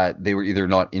assume that they were either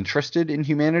not interested in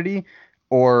humanity,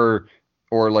 or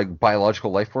like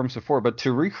biological life forms before. But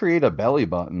to recreate a belly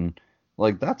button,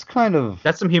 Like that's kind of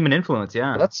That's some human influence,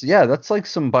 yeah. that's like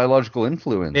some biological Maybe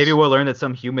influence. we'll learn that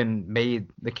some human made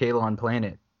the Kalon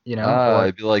planet, or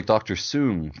It'd be like Dr.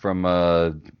 Soong from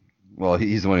well,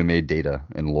 he's the one who made Data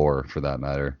and Lore for that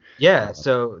matter. yeah.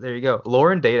 So there you go.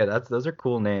 Lore and Data. Those are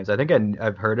cool names. I think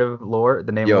I've heard of Lore,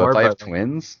 the name Yo, if Lore, I have but like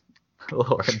twins,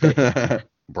 Lore and Data.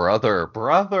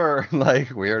 brother,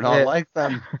 like we're not Yeah. like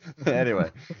them.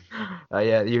 Anyway,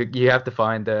 Yeah. You have to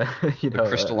find the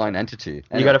crystalline entity. you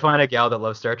got Anyway, to find a gal that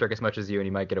loves Star Trek as much as you, and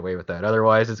you might get away with that.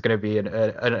 Otherwise, it's going to be an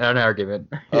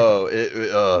argument. oh,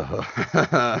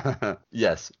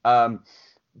 yes.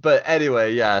 But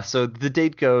anyway, yeah. So the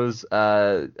date goes,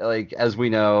 like as we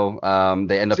know,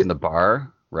 they end up in the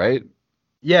bar, right?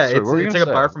 Yeah, So what were you it's gonna like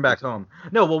a say? bar from back home.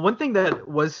 No, well, one thing that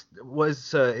was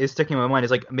is sticking in my mind is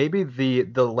like maybe the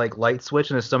like light switch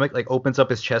in his stomach like opens up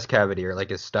his chest cavity or like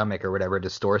his stomach or whatever to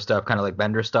store stuff, kind of like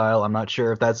Bender style. I'm not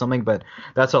sure if that's something, but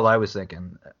that's all I was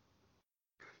thinking.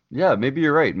 Yeah, maybe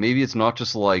you're right. Maybe it's not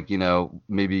just like,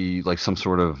 maybe like some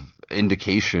sort of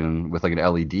indication with like an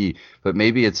LED, but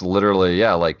maybe it's literally,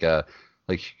 yeah,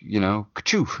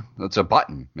 ka-choo, it's a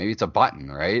button. Maybe it's a button,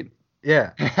 right?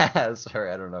 Yeah,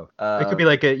 Sorry, I don't know. it could be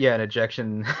like an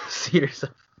ejection seat or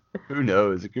something. Who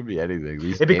knows? It could be anything.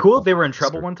 These It'd be cool if aliens they were in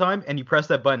trouble are one time and you press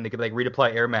that button, they could like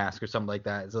reapply air mask or something like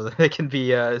that, so that they can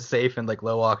be safe in like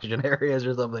low oxygen areas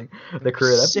or something. The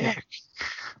crew, sick.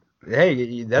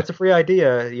 hey, that's a free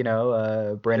idea,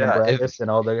 Brandon Yeah, Bragas and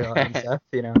all the and stuff.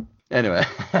 anyway,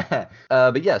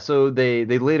 but yeah, so they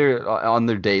later on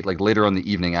their date, like later on the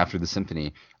evening after the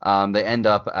symphony, they end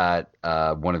up at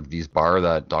one of these bar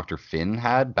that Dr. Finn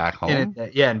had back home.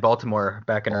 In Baltimore,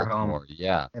 back in her home Baltimore,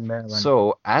 yeah. in Maryland.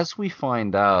 So as we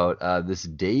find out, this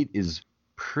date is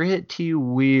pretty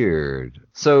weird.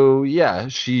 So yeah,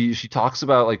 she talks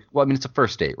about like, well, I mean, it's a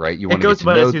first date, right? You It want to get goes to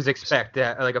about know as you'd expect,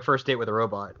 like a first date with a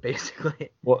robot, basically.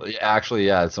 Well, actually,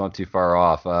 yeah, it's not too far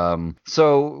off.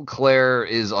 So Claire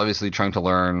is obviously trying to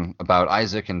learn about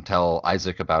Isaac and tell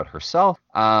Isaac about herself.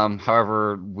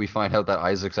 However, we find out that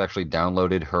Isaac's actually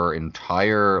downloaded her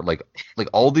entire, like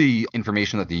all the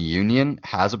information that the Union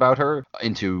has about her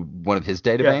into one of his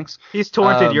Yeah, databanks. he's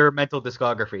torrented your mental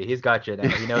discography. He's got you now.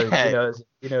 He knows.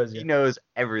 He You. knows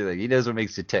everything. He knows what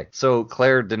makes you tick. So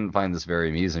Claire didn't find this very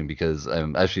amusing because,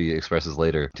 as she expresses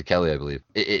later to Kelly, I believe,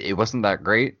 it wasn't that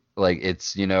great. Like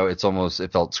it's almost,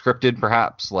 it felt scripted,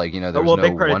 perhaps. Like there was Well, a no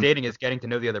big part one. of dating is getting to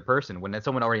know the other person. When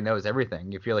someone already knows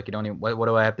everything, you feel like you don't even. What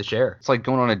do I have to share? It's like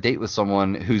going on a date with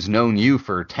someone who's known you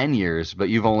for 10 years, but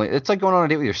you've only. It's like going on a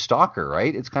date with your stalker,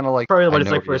 right? It's kind of like Probably I what it's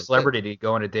know like for you, a celebrity to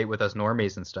go on a date with us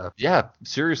normies and stuff. yeah,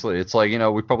 seriously, it's like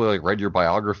we probably like read your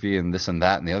biography and this and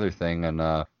that and the other thing,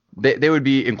 and they would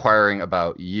be inquiring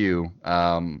about you.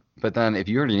 But then if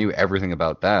you already knew everything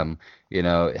about them,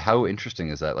 how interesting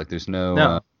is that? Like, there's no.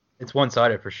 No, it's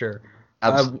one-sided for sure.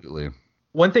 Absolutely.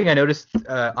 One thing I noticed,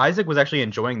 Isaac was actually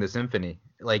enjoying the symphony.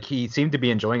 Like he seemed to be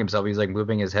enjoying himself. He's like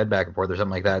moving his head back and forth or something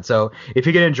like that. So if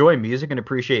you can enjoy music and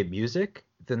appreciate music,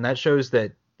 then that shows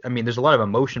that. I mean, there's a lot of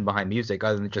emotion behind music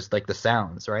other than just like the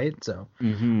sounds, right? So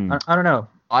I don't know.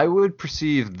 I would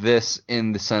perceive this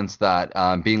in the sense that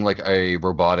being like a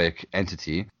robotic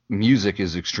entity, music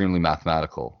is extremely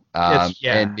mathematical.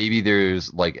 And maybe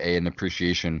there's like an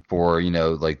appreciation for,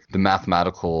 like the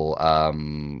mathematical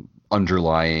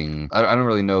underlying. I don't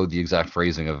really know the exact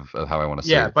phrasing of how I want to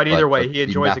say it. Yeah, but either way, he the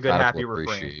enjoys a good happy mathematical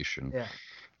refrain. appreciation. Yeah.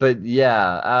 But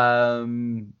yeah,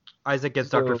 Isaac gets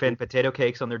Dr. Finn potato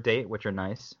cakes on their date, which are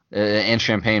nice. and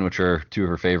champagne, which are two of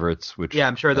her favorites. Which Yeah,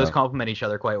 I'm sure those complement each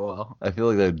other quite well. I feel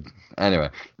like they'd anyway.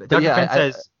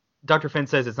 Dr. Finn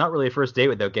says it's not really a first date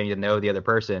without getting to know the other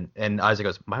person, and Isaac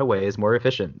goes, "My way is more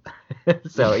efficient."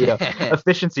 So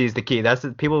efficiency is the key.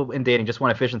 People in dating just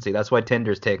want efficiency. That's why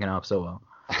Tinder's taken off so well.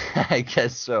 I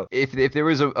guess so. If there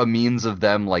was a means of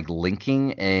them like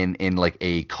linking in like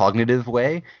a cognitive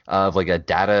way of like a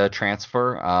data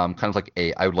transfer, kind of like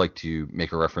I would like to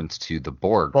make a reference to the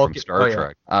Borg from Star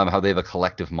Trek, how they have a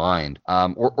collective mind,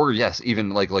 or yes, even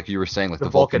like you were saying, like the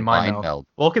Vulcan mind meld.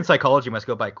 Vulcan psychology must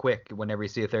go by quick whenever you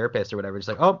see a therapist or whatever. Just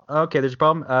like, oh, okay, there's a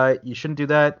problem. You shouldn't do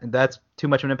that. That's too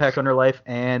much of an impact on her life,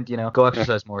 and go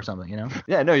exercise more or something.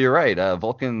 Yeah, no, you're right.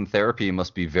 Vulcan therapy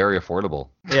must be very affordable.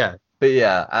 Yeah. But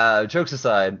yeah, jokes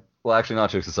aside, well, actually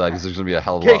not jokes aside, because there's going to be a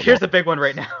hell of a lot Here's the big one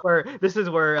right now, where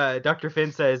Dr.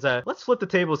 Finn says, let's flip the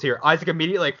tables here. Isaac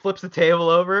immediately flips the table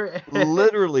over.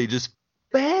 Literally just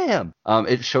bam!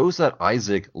 It shows that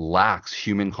Isaac lacks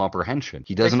human comprehension.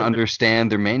 He doesn't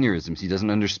understand their mannerisms. He doesn't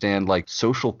understand like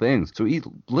social things. So he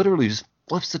literally just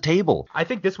flips the table. I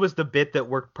think this was the bit that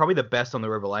worked probably the best on the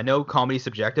Orville. I know comedy's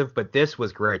subjective, but this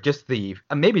was great. Just the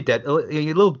maybe a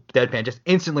little deadpan, just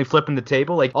instantly flipping the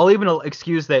table. Like I'll even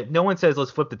excuse that no one says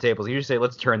let's flip the tables. You usually say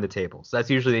let's turn the tables. That's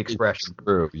usually the expression. It's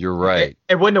true. You're right.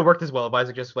 It wouldn't have worked as well if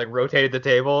Isaac just like rotated the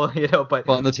table, but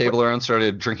Spun the table around,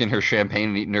 started drinking her champagne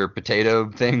and eating her potato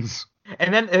things.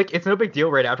 And then it's no big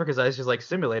deal right after because I was just like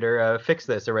simulator, fix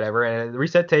this or whatever, and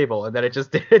reset table, and then it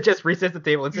just resets the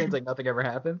table. It seems like nothing ever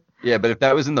happened. Yeah, but if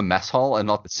that was in the mess hall and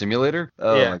not the simulator,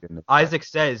 my goodness. Isaac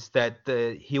says that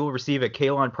he will receive a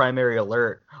Kalon primary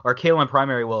alert, or Kalon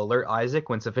primary will alert Isaac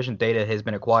when sufficient data has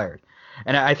been acquired.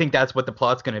 And I think that's what the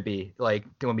plot's going to be like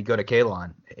when we go to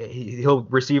Kalon. He'll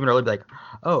receive an alert like,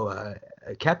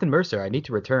 Captain Mercer, I need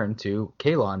to return to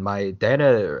Kalon. My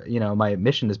data, my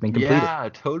mission has been completed. Yeah,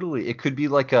 totally. It could be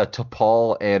like a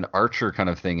T'Pol and Archer kind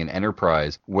of thing in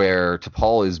Enterprise, where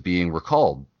T'Pol is being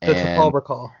recalled. The T'Pol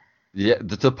recall. Yeah,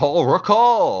 the T'Pol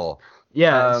recall.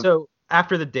 Yeah, so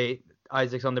after the date,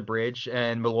 Isaac's on the bridge,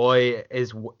 and Malloy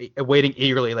is waiting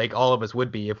eagerly, like all of us would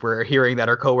be if we're hearing that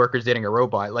our coworker's dating a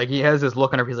robot. Like, he has this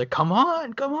look on her face like, come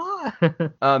on, come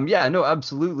on. Yeah, no,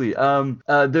 absolutely.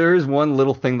 There is one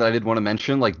little thing that I did want to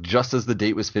mention, like, just as the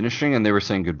date was finishing and they were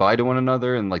saying goodbye to one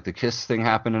another and, like, the kiss thing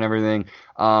happened and everything,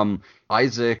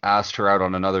 Isaac asked her out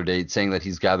on another date, saying that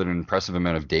he's gathered an impressive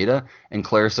amount of data, and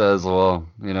Claire says, well,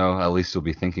 at least you'll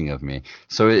be thinking of me.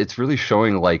 So it's really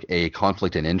showing, like, a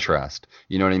conflict in interest.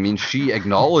 You know what I mean? She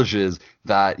acknowledges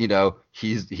that,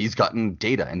 he's gotten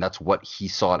data, and that's what he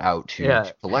sought out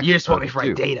to collect. You just want me to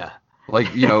write data. Like,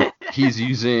 he's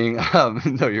using,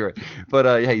 no, you're right.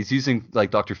 But, he's using,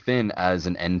 like, Dr. Finn as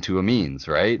an end to a means,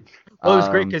 right? Well, it was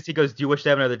great because he goes, do you wish to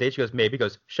have another date? She goes, maybe. He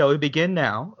goes, shall we begin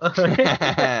now?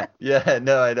 Yeah,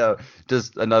 no, I know.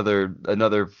 Just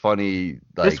another funny,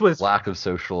 like, lack of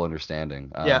social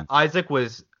understanding. Isaac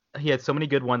he had so many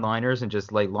good one-liners and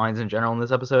just, like, lines in general in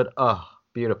this episode. Oh,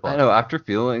 beautiful. I know, after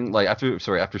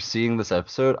seeing this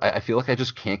episode, I feel like I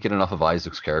just can't get enough of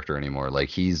Isaac's character anymore. Like,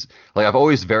 I've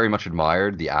always very much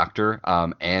admired the actor,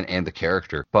 and the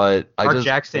character, but Mark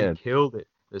Jackson killed it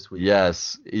this week.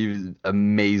 Yes,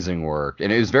 amazing work,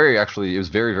 and it was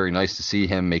very, very nice to see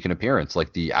him make an appearance,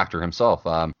 like the actor himself,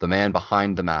 the man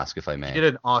behind the mask, if I may. He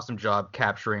did an awesome job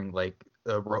capturing like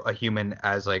a human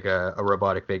as like a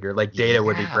robotic figure. Like Data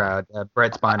would be proud.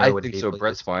 Brett Spiner would be. I think so.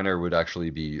 Brett Spiner would actually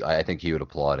be. I think he would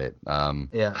applaud it. I'm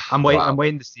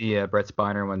waiting to see Brett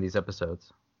Spiner in one of these episodes.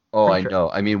 Oh, I know.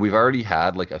 I mean, we've already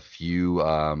had like a few.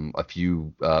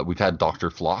 We've had Dr.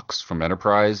 Phlox from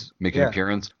Enterprise make an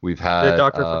appearance. We've had the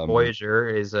Doctor from Voyager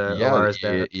is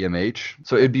EMH.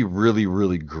 So it'd be really,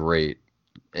 really great.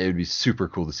 It would be super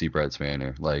cool to see Brett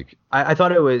Spiner. Like, I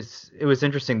thought it was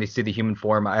interesting to see the human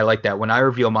form. I like that. When I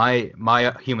reveal my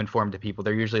human form to people,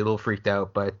 they're usually a little freaked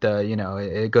out, but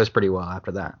it goes pretty well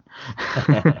after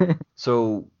that.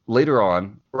 So later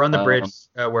on, we're on the bridge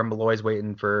where Malloy's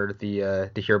waiting for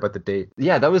to hear about the date.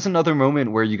 Yeah, that was another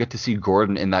moment where you get to see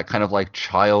Gordon in that kind of like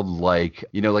childlike,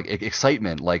 like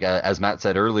excitement. Like as Matt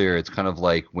said earlier, it's kind of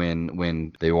like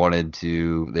when they wanted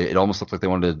to. It almost looked like they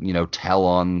wanted to, tell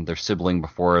on their sibling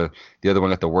before the other one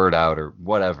got the word out or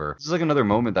whatever. This is like another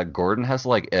moment that Gordon has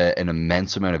like an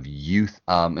immense amount of youth,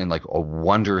 and like a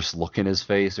wondrous look in his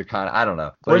face. Or kind of, I don't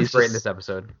know. But he's great in this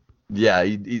episode. Yeah,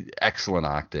 excellent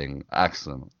acting.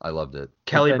 Excellent. I loved it.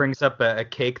 Kelly brings up a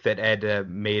cake that Ed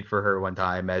made for her one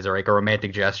time as like a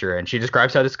romantic gesture, and she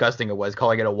describes how disgusting it was,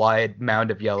 calling it a wide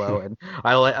mound of yellow. And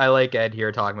I like Ed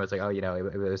here talking about, it's like,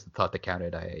 it was the thought that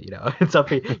counted. It's up.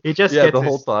 He just gets the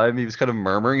whole time he was kind of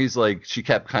murmuring. He's like, she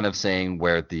kept kind of saying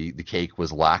where the cake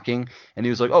was lacking, and he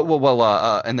was like,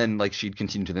 and then like she'd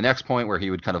continue to the next point where he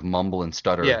would kind of mumble and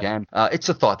stutter again. It's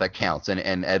a thought that counts,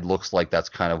 and Ed looks like that's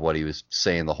kind of what he was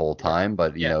saying the whole time,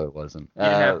 but it wasn't. You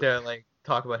didn't have to like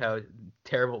talk about how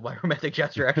terrible my romantic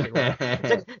gesture actually was.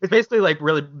 It's basically like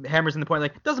really hammers in the point,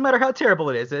 like, it doesn't matter how terrible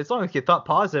it is, as long as you thought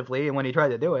positively and when he tried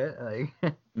to do it.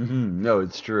 Like. No,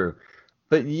 it's true.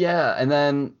 But yeah, and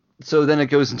then it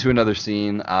goes into another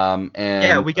scene,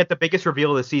 and we get the biggest reveal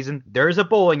of the season. There's a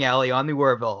bowling alley on the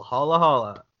Orville. Holla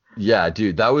holla. Yeah,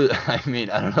 dude, that was. I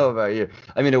mean, I don't know about you.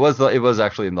 I mean, it was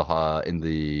actually in the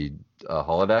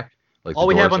holodeck. Like all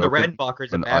we have on the Redenbacher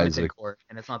is a badminton court,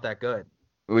 and it's not that good.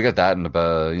 We got that in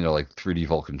about, like 3D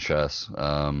Vulcan chess.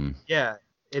 Yeah,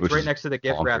 it's right next to the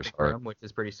gift wrapping room, which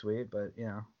is pretty sweet, but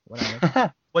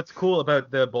whatever. What's cool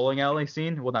about the bowling alley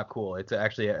scene? Well, not cool. It's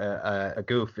actually a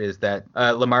goof. Is that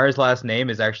Lamar's last name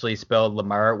is actually spelled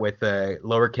Lamar with a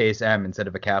lowercase m instead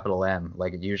of a capital M,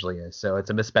 like it usually is. So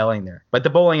it's a misspelling there. But the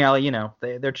bowling alley,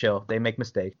 they're chill. They make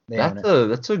mistakes.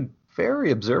 That's a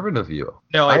very observant of you.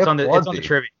 No, I it's on applaud the thee.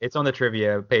 trivia. It's on the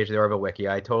trivia page of the Orville Wiki.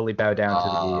 I totally bow down to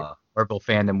the Uh, Orville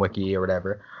fandom wiki or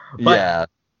whatever. But yeah.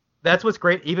 that's what's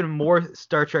great. Even more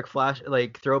Star Trek flash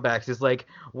like throwbacks is like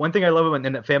one thing I love when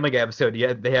in that Family Guy episode.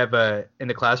 Yeah, they have in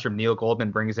the classroom. Neil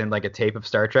Goldman brings in like a tape of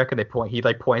Star Trek, and he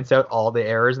like points out all the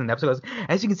errors in the episode. Goes,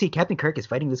 as you can see, Captain Kirk is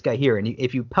fighting this guy here, and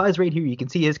if you pause right here, you can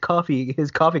see his coffee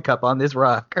cup on this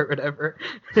rock or whatever.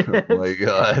 Oh my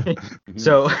god.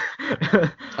 So,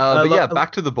 But yeah,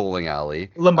 back to the bowling alley.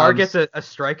 Lamar gets a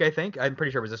strike, I think. I'm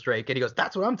pretty sure it was a strike. And he goes,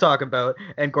 "That's what I'm talking about."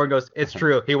 And Gordon goes, "It's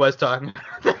true. He was talking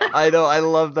about that." I know, I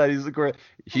love that. He's the great.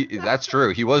 That's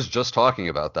true. He was just talking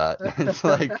about that. It's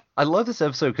like I love this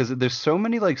episode because there's so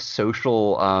many like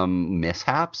social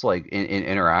mishaps like in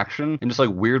interaction and just like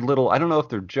weird little. I don't know if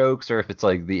they're jokes or if it's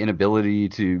like the inability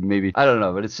to maybe I don't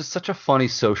know, but it's just such a funny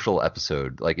social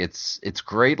episode. Like it's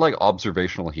great like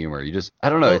observational humor. You just I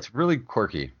don't know. Well, It's really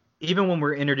quirky. even when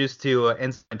we're introduced to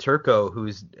Ensign Turco,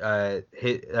 who's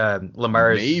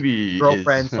Lamar's Maybe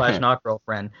girlfriend is slash not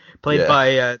girlfriend, played Yeah.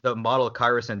 by the model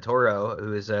Kyra Santoro,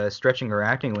 who is stretching her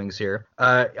acting wings here.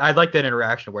 I like that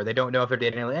interaction where they don't know if they're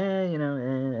dating, like,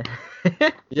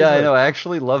 Yeah, I Just know. I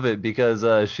actually love it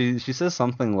because she says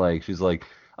something like she's like,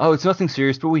 "Oh, it's nothing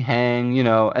serious, but we hang,"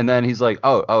 and then he's like,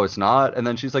 "Oh, it's not," and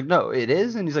then she's like, "No, it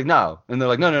is," and he's like, "No," and they're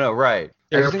like, "No, no, no, right." I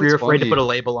They're just think it's afraid to funny. put a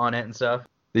label on it and stuff.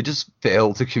 They just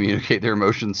fail to communicate their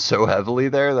emotions so heavily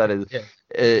there that is, Yeah.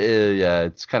 yeah,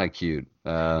 it's kind of cute.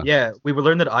 Yeah, we would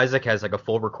learn that Isaac has like a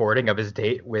full recording of his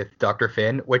date with Dr.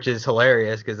 Finn, which is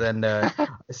hilarious because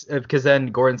then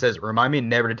Gordon says, "Remind me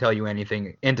never to tell you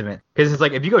anything intimate." Because it's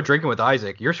like if you go drinking with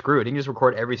Isaac, you're screwed. You can just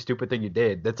record every stupid thing you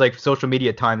did. That's like social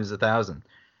media times 1,000.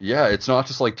 Yeah, it's not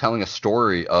just like telling a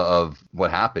story of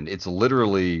what happened. It's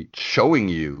literally showing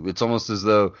you. It's almost as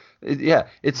though, yeah,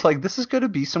 it's like this is going to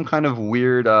be some kind of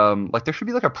weird, like there should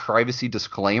be like a privacy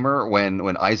disclaimer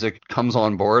when Isaac comes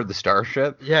on board the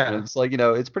starship. And Yeah, it's like,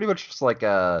 it's pretty much just like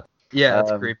yeah,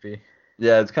 it's um, creepy.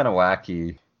 yeah, it's kind of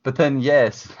wacky. But then,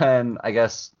 yes, then I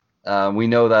guess we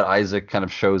know that Isaac kind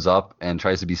of shows up and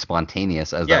tries to be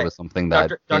spontaneous, as that Yeah, was something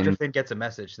that Dr. Finn gets a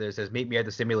message that says, "Meet me at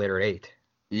the simulator at 8."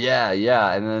 Yeah,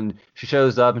 yeah. And then she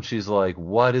shows up and she's like,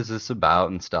 "What is this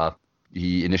about?" and stuff.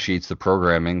 He initiates the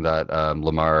programming that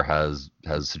Lamar has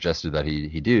suggested that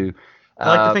he do. I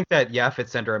like to think that Yafet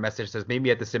sent her a message that says, "Meet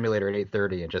me at the simulator at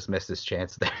 8:30," and just missed his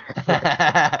chance there.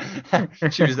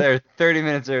 She was there 30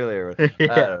 minutes earlier. I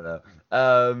Yeah. don't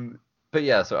know. But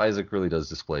yeah, so Isaac really does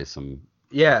display some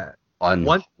Yeah.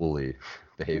 unholy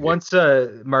behavior. Once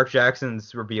Mark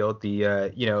Jackson's revealed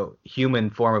the human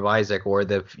form of Isaac, or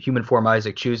the human form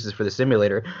Isaac chooses for the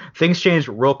simulator, things change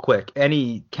real quick.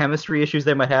 Any chemistry issues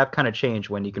they might have kind of change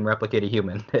when you can replicate a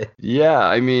human. Yeah,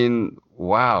 I mean,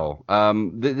 wow.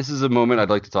 This is a moment I'd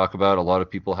like to talk about. A lot of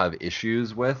people have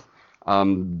issues with.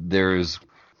 There's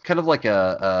kind of like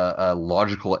a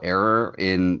logical error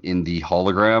in the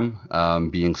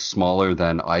hologram being smaller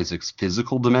than Isaac's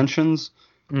physical dimensions.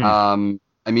 Mm.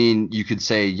 I mean, you could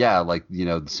say, yeah, like,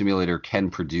 the simulator can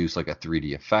produce like a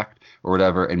 3D effect or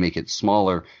whatever and make it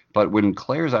smaller. But when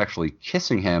Claire's actually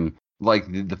kissing him,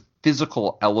 like the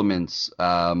physical elements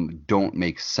don't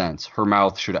make sense. Her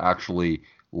mouth should actually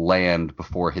land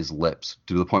before his lips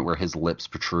to the point where his lips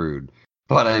protrude.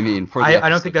 But I mean, for the I don't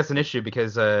episode, think that's an issue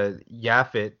because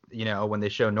Yafet, when they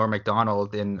show Norm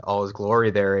Macdonald in all his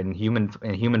glory there in human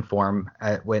form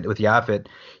with Yafet,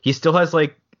 he still has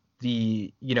like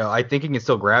I think he can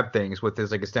still grab things with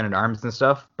his like extended arms and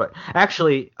stuff. But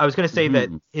actually, I was gonna say that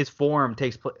his form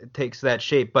takes that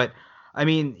shape, but I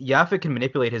mean, Yafet can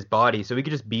manipulate his body, so he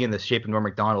could just be in the shape of Norm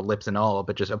Macdonald, lips and all,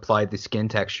 but just apply the skin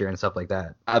texture and stuff like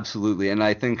that. Absolutely. And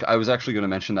I think I was actually going to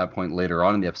mention that point later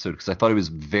on in the episode because I thought it was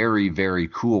very, very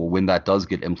cool when that does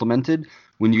get implemented,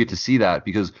 when you get to see that,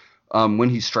 because when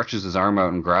he stretches his arm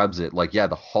out and grabs it, like, yeah,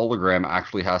 the hologram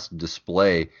actually has to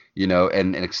display,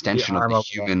 an extension of arm the over-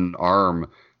 human arm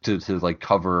to like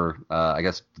cover, I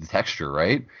guess, the texture,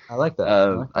 right? I like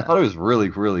that. I thought it was really,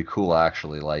 really cool,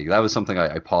 actually. Like, that was something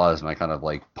I paused and I kind of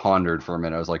like pondered for a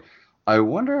minute. I was like, I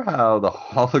wonder how the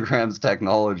hologram's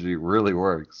technology really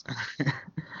works.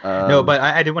 No, but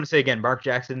I did want to say again, Mark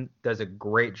Jackson does a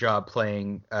great job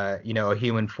playing, a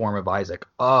human form of Isaac.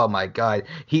 Oh my God,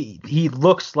 he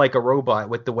looks like a robot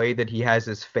with the way that he has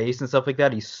his face and stuff like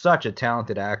that. He's such a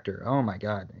talented actor. Oh my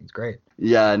God, he's great.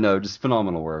 Yeah, no, just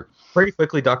phenomenal work. Pretty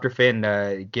quickly, Dr.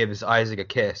 Finn gives Isaac a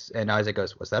kiss, and Isaac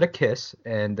goes, "Was that a kiss?"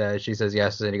 And she says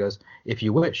yes, and he goes, "If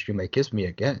you wish, you may kiss me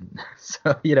again."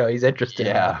 So he's interested.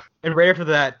 Yeah. And right after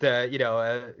that,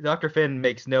 Dr. Finn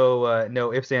makes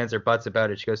no ifs, ands, or buts about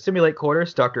it. She goes, "Simulate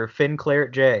quarters, Dr. Finn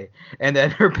Claret J," and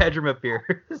then her bedroom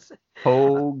appears.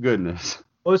 Oh, goodness.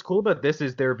 What was cool about this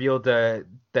is they revealed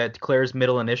that Claire's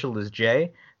middle initial is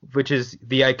J, which is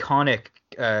the iconic,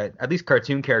 at least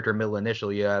cartoon character middle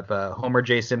initial. You have Homer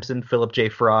J. Simpson, Philip J.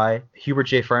 Fry, Hubert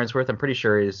J. Farnsworth. I'm pretty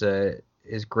sure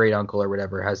his great uncle or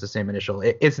whatever has the same initial.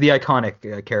 It's the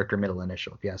iconic character middle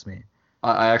initial, if you ask me.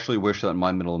 I actually wish that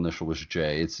my middle initial was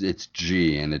J. It's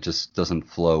G, and it just doesn't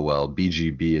flow well.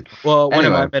 BGB. Well,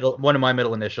 Anyway, one of my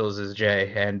middle initials is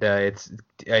J, and it's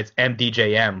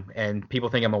MDJM, and people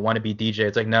think I'm a wannabe DJ.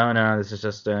 It's like no, this is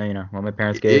just what my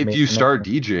parents gave if me. you start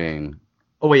DJing,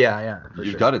 Oh yeah, for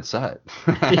you've sure. got it set.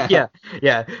 Yeah,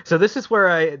 yeah. So this is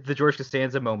where the George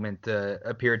Costanza moment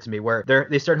appeared to me, where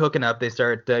they start hooking up, they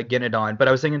start getting it on. But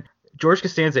I was thinking, George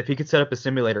Costanza, if he could set up a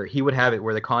simulator, he would have it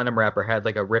where the condom wrapper had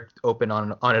like a rip open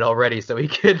on it already, so he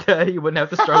wouldn't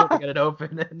have to struggle to get it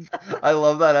open. And I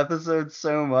love that episode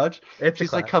so much. it's a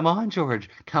She's like, class. "Come on, George,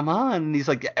 come on." And he's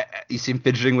like, you see him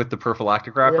fidgeting with the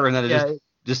prophylactic wrapper, and then it Yeah,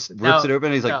 just rips no, it open.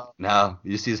 And he's like, no, "No."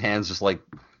 You see his hands just like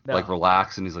no,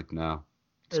 relax, and he's like, "No,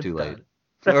 it's it's too late."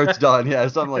 done. Or it's done. Yeah,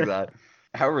 something like that.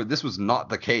 However, this was not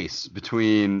the case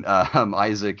between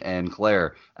Isaac and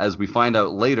Claire. As we find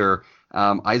out later,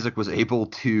 Isaac was able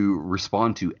to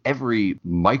respond to every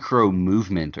micro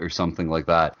movement or something like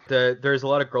that. There's a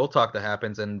lot of girl talk that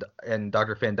happens, and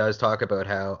Dr. Finn does talk about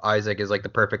how Isaac is like the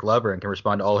perfect lover and can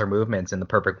respond to all her movements in the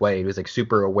perfect way. He was like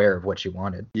super aware of what she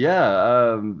wanted.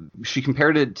 Yeah, she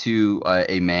compared it to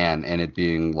a man and it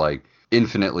being like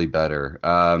infinitely better.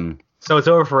 So it's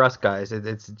over for us, guys.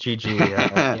 It's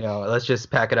GG. Let's just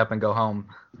pack it up and go home.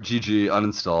 GG,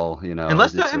 uninstall,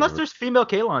 Unless there's female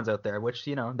Kalons out there, which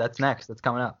that's next. That's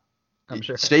coming up. I'm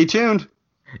sure. Stay tuned.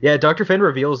 Yeah, Dr. Finn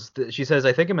reveals she says,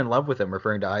 "I think I'm in love with him,"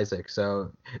 referring to Isaac.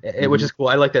 So, which is cool.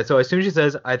 I like that. So as soon as she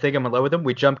says, "I think I'm in love with him,"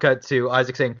 we jump cut to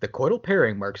Isaac saying, "The coital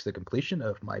pairing marks the completion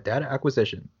of my data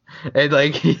acquisition," and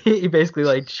like he basically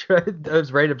like I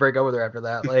was ready to break up with her after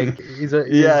that. Like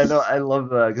Yeah, no, I love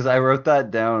that because I wrote that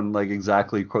down like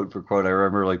exactly quote for quote. I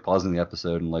remember like pausing the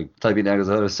episode and like typing it down because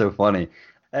I thought it was so funny.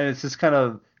 And it's just kind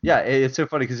of, yeah, it's so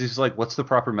funny because he's like, what's the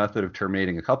proper method of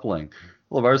terminating a coupling?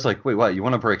 Lamar's like, wait, what? You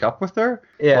want to break up with her?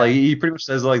 Yeah. Like, he pretty much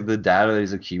says, like, the data that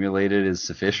he's accumulated is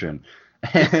sufficient.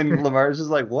 And Lamar's just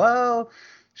like, well,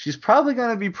 she's probably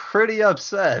going to be pretty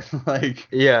upset. Like,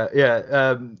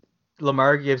 yeah.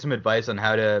 Lamar gives him advice on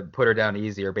how to put her down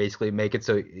easy, or basically make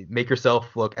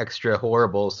yourself look extra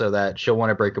horrible so that she'll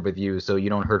want to break up with you, so you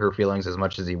don't hurt her feelings as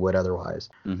much as he would otherwise.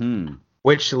 mm-hmm.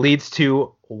 Which leads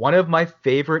to one of my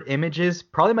favorite images,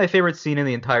 probably my favorite scene in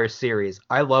the entire series.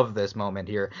 I love this moment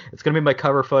here. It's going to be my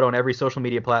cover photo on every social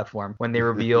media platform when they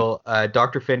reveal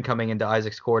Dr. Finn coming into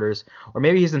Isaac's quarters. Or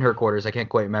maybe he's in her quarters. I can't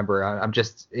quite remember. I'm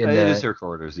just in It is her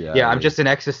quarters, yeah. Yeah, I'm just in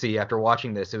ecstasy after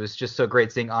watching this. It was just so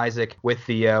great seeing Isaac with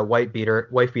the wife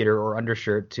beater or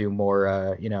undershirt to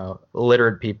more,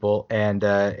 littered people and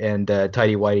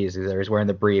tidy whities. There, he's wearing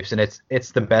the briefs, and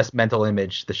it's the best mental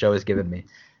image the show has given me.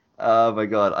 Oh my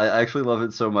God, I actually love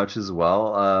it so much as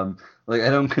well. Like,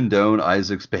 I don't condone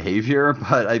Isaac's behavior,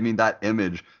 but I mean that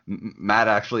image. Matt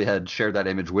actually had shared that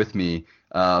image with me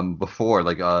before,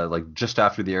 like just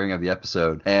after the airing of the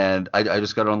episode, and I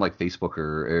just got it on like Facebook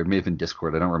or it may have been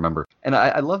Discord. I don't remember. And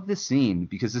I love this scene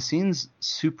because the scene's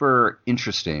super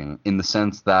interesting in the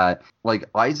sense that like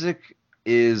Isaac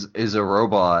is a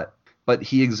robot, but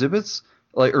he exhibits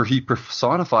like, or he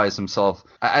personifies himself.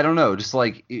 I don't know, just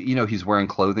like, he's wearing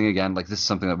clothing again. Like, this is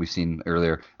something that we've seen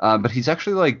earlier. But he's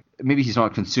actually like, maybe he's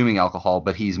not consuming alcohol,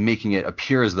 but he's making it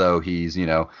appear as though he's,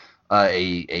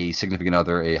 a significant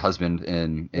other, a husband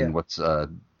in what's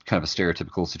kind of a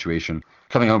stereotypical situation.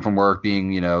 Coming home from work,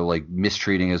 being, like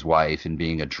mistreating his wife and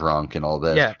being a drunk and all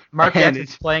this. Yeah, Mark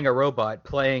Jackson's playing a robot,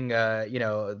 playing,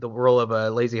 the role of a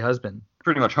lazy husband.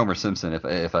 Pretty much Homer Simpson,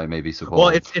 if I may be so bold. Well,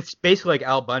 it's basically like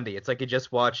Al Bundy. It's like you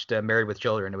just watched Married with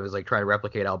Children. It was like trying to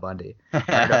replicate Al Bundy.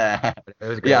 It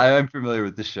was great. Yeah, I'm familiar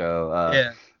with the show.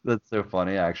 Yeah, that's so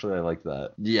funny. Actually, I like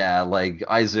that. Yeah, like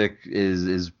Isaac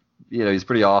is he's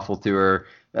pretty awful to her.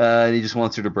 And he just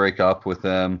wants her to break up with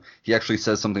him. He actually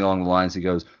says something along the lines. He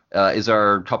goes, "Is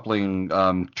our coupling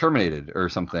terminated or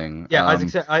something?" Yeah, Isaac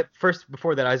said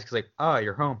before that. Isaac's like,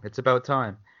 "You're home. It's about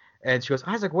time." And she goes,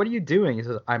 "Isaac, what are you doing?" He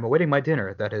says, "I'm awaiting my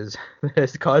dinner that has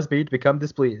caused me to become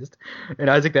displeased." And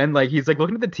Isaac then, like, he's like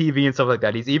looking at the TV and stuff like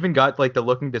that. He's even got like the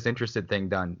looking disinterested thing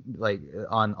done, like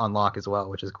on lock as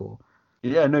well, which is cool.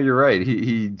 Yeah, no, you're right.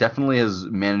 He definitely has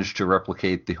managed to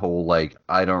replicate the whole like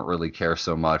I don't really care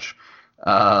so much.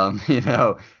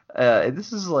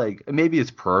 This is like maybe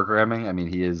it's programming. I mean,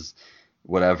 he is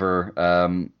whatever.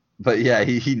 But yeah,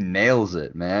 he nails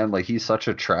it, man. Like, he's such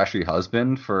a trashy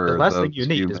husband for The last those thing you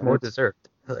few need is more minutes. dessert.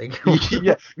 Like,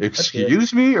 Yeah, that's it.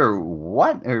 excuse me, or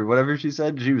what, or whatever she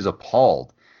said. She was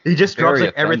appalled, He just drops very like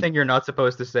offended. everything you're not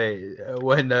supposed to say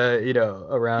when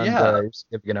around Yeah, your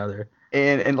significant other.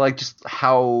 and like just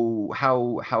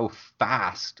how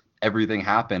fast everything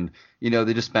happened.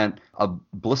 They just spent a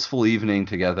blissful evening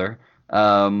together.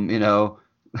 You know,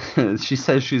 she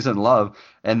says she's in love,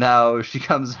 and now she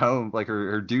comes home like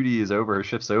her duty is over, her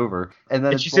shift's over, and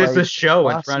then And she it's says like the show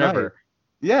in last front of night. her.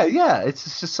 Yeah, yeah,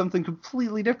 it's just something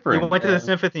completely You different. went to the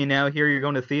symphony, now here you're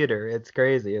going to theater. It's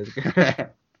crazy. It was good. And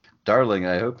darling,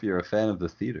 I hope you're a fan of the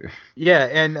theater. Yeah,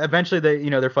 and eventually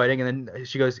they're fighting, and then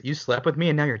she goes, "You slept with me,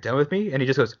 and now you're done with me," and he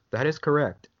just goes, "That is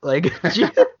correct." Like,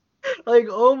 like,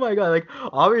 oh my god, like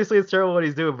obviously it's terrible what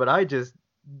he's doing, but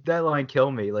that line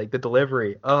killed me. Like the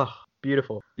delivery, oh,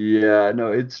 beautiful. Yeah,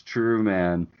 no, it's true,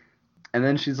 man. And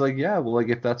then she's like, yeah, well, like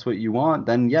if that's what you want,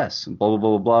 then yes, blah blah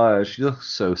blah blah blah. She looks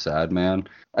so sad, man.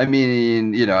 I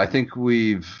mean, I think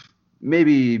we've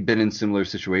maybe been in similar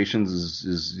situations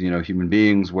as human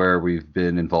beings where we've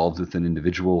been involved with an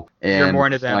individual You're and more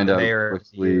into them find than out they are to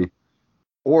you. quickly,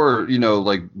 or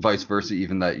like vice versa,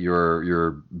 even that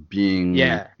you're being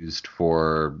Yeah, used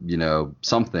for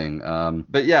something.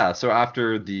 But yeah, so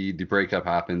after the breakup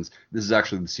happens, this is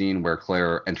actually the scene where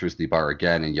Claire enters the bar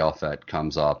again, and Yalfet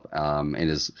comes up in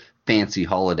his fancy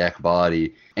holodeck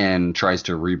body and tries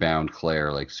to rebound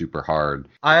Claire like super hard.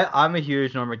 I'm a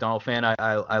huge Norm Macdonald fan.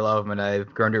 I love him, and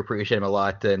I've grown to appreciate him a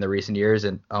lot in the recent years.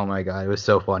 And oh my god, it was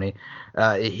so funny.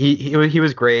 He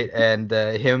was great, and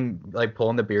him like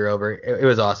pulling the beer over, it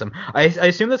was awesome. I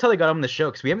assume that's how they got him on the show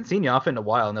because we haven't seen Yaffa in a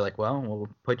while, and they're like, well, we'll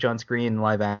put you on screen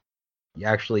live,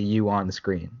 actually you on the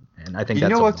screen, and I think You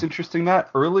that's know sold what's them. interesting, Matt?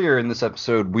 Earlier in this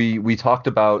episode, we talked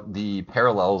about the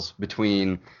parallels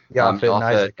between Yaffa and Japhet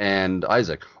Isaac. and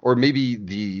Isaac, or maybe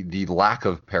the lack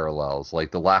of parallels,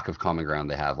 like the lack of common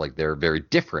ground they have. Like they're very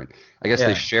different. I guess they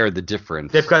Yeah, share the they've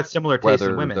difference, got similar tastes in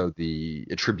whether women. though the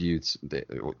attributes.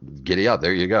 Giddy up,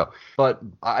 there you go. But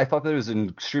I thought that it was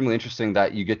extremely interesting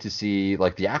that you get to see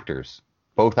like the actors,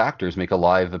 both actors make a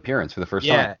live appearance for the first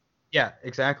time. Yeah, yeah,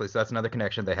 exactly. So that's another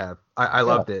connection they have. I Yeah,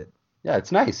 loved it. yeah,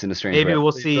 it's nice in a strange way. Maybe I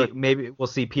we'll really see. enjoyed it. Maybe we'll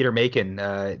see Peter Macon,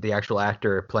 the actual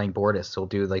actor playing Bortus. Will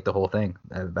do like the whole thing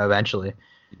eventually.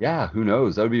 Yeah, who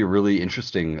knows? That would be really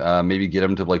interesting. Maybe get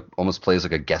him to like almost play as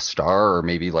like a guest star, or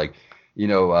maybe like,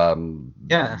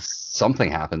 Yeah,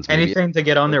 something happens. Maybe anything to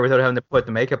get on there without having to put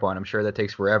the makeup on. I'm sure that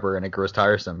takes forever and it grows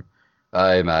tiresome.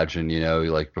 I imagine,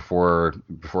 like before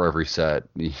every set,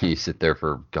 you sit there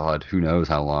for God, who knows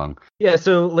how long. Yeah.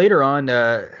 So later on,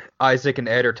 Isaac and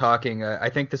Ed are talking. I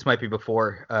think this might be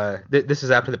before. This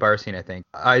is after the bar scene. I think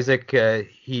Isaac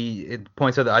he it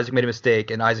points out that Isaac made a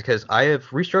mistake, and Isaac says, "I have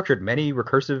restructured many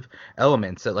recursive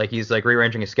elements." That like he's like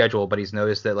rearranging his schedule, but he's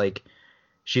noticed that like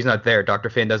she's not there. Dr.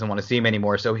 Finn doesn't want to see him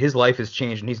anymore. So his life has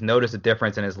changed and he's noticed a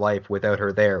difference in his life without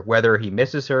her there. Whether he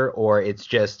misses her or it's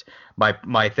just my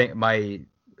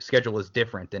schedule is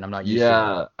different and I'm not used to it.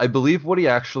 Yeah, I believe what he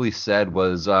actually said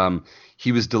was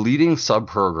he was deleting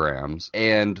sub-programs,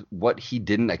 and what he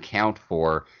didn't account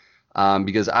for,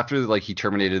 because after like he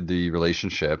terminated the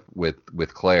relationship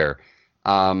with Claire,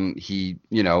 he,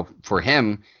 for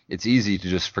him, it's easy to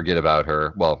just forget about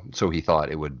her. Well, so he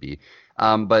thought it would be.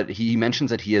 But he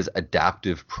mentions that he has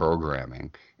adaptive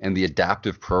programming, and the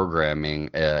adaptive programming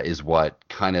is what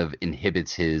kind of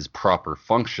inhibits his proper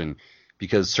function,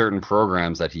 because certain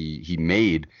programs that he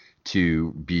made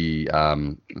to be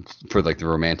for like the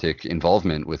romantic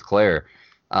involvement with Claire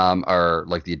are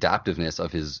like the adaptiveness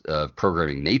of his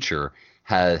programming nature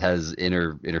has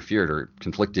interfered or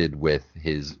conflicted with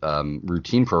his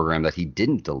routine program that he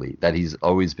didn't delete, that he's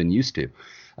always been used to.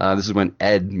 This is when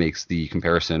Ed makes the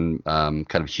comparison,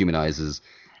 kind of humanizes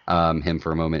him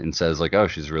for a moment and says like, "Oh,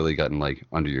 she's really gotten like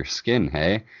under your skin,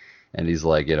 hey?" And he's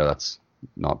like, that's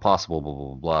not possible,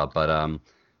 blah blah blah.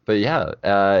 But yeah,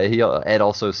 Ed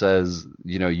also says,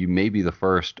 you may be the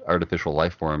first artificial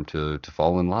life form to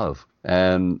fall in love.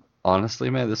 And honestly,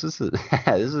 man, this is this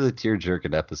is a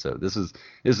tear-jerking episode. This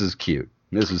is cute.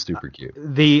 This is super cute.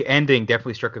 The ending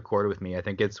definitely struck a chord with me. I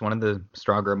think it's one of the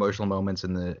stronger emotional moments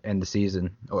in the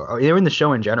season or in the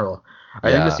show in general.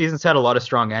 I think the Yeah. season's had a lot of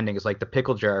strong endings. Like the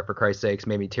pickle jar, for Christ's sakes,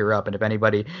 made me tear up. And if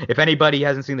anybody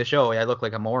hasn't seen the show, I look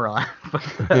like a moron.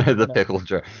 The pickle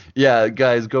jar. Yeah,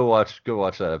 guys, go watch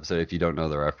that episode if you don't know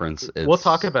the reference. We'll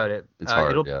talk about it. It's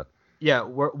hard, It'll yeah. Yeah,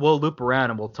 we'll loop around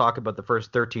and we'll talk about the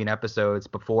first 13 episodes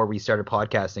before we started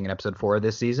podcasting in episode 4 of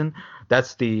this season.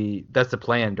 That's the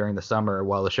plan during the summer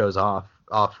while the show's off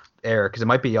air, because it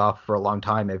might be off for a long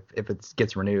time if it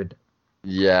gets renewed.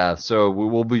 Yeah, so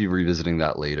we'll be revisiting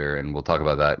that later, and we'll talk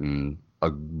about that in a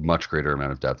much greater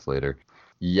amount of depth later.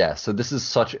 Yeah, so this is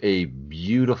such a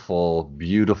beautiful,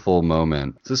 beautiful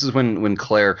moment. So this is when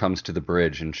Claire comes to the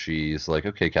bridge and she's like,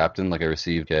 "Okay, Captain, like I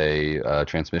received a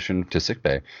transmission to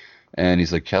sickbay," and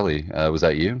he's like, "Kelly, was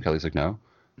that you?" Kelly's like, "No,"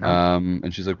 No.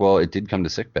 and she's like, "Well, it did come to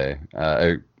sickbay.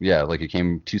 Yeah, like it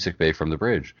came to sickbay from the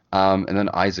bridge." And then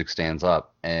Isaac stands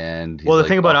up and Well, he's the like,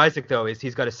 thing about "Oh, Isaac though is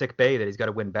he's got a sick bay that he's got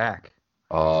to win back.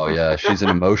 oh yeah, she's an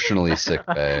emotionally sick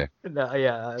bay." No,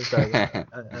 yeah, I'm sorry.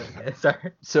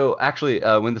 Sorry. So actually,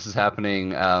 when this is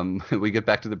happening, we get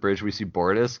back to the bridge. We see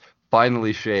Bortus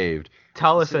finally shaved.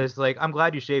 Tala So, says like, "I'm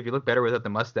glad you shaved. You look better without the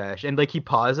mustache." And like he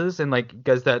pauses and like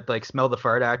does that like smell the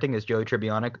fart acting as Joey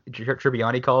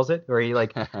Tribbiani calls it, where he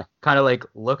like kind of like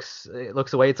looks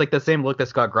away. It's like the same look that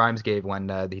Scott Grimes gave when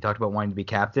he talked about wanting to be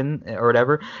captain or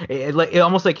whatever. It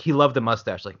almost like he loved the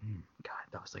mustache. Like, God,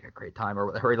 that was like a great time,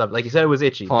 or he loved. Like he said, it was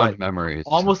itchy, fond but memories.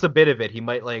 almost a bit of it, he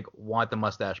might like want the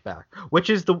mustache back, which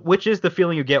is the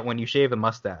feeling you get when you shave a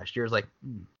mustache. You're just like,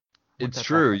 want It's that back.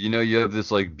 true. You know, you have this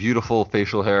like beautiful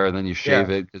facial hair, and then you shave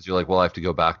Yeah, it because you're like, well, I have to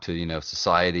go back to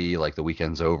society, like the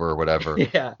weekend's over or whatever.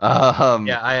 yeah,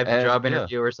 yeah. I have a And job yeah,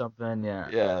 interview or something. Yeah.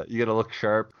 yeah, you gotta look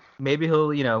sharp. Maybe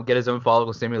he'll, get his own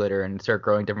follicle stimulator and start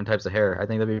growing different types of hair. I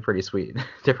think that'd be pretty sweet.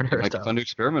 Different It might be hairstyles. fun to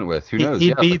experiment with. Who He, knows? he'd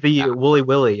Yeah, be like the Wooly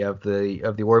Willy of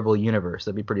the Orville universe.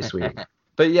 That'd be pretty sweet.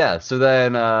 But yeah, so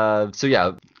then, so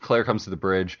yeah, Claire comes to the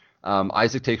bridge.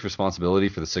 Isaac takes responsibility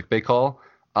for the sickbay call,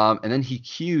 and then he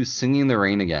cues "Singing in the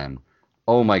Rain" again.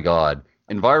 Oh my God!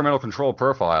 Environmental control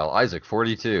profile, Isaac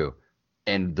 42,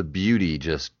 and the beauty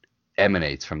just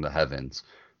emanates from the heavens.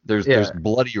 There's Yeah.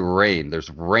 bloody rain. There's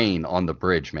rain on the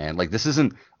bridge, man. Like this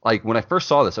isn't like when I first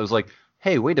saw this, I was like,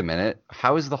 hey, wait a minute.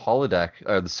 How is the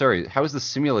holodeck? Sorry, how is the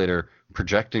simulator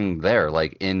projecting there?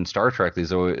 Like in Star Trek,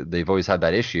 they've always had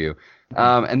that issue.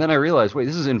 Mhm. And then I realized, wait,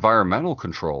 this is environmental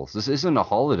controls. This isn't a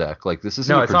holodeck. Like this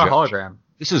isn't No, a it's not a projection. hologram.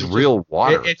 This is It's just real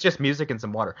water it's just music and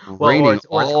some water. Well, or raining it's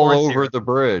all corn over syrup. the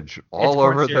bridge, It's all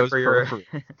corn over syrup those for your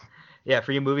peripheries. yeah,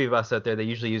 for you movie buffs out there. They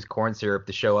usually use corn syrup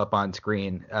to show up on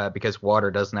screen because water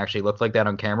doesn't actually look like that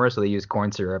on camera. So they use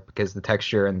corn syrup because the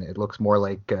texture and it looks more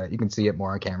like you can see it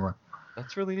more on camera.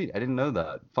 That's really neat. I didn't know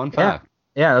that. Fun Yeah, fact.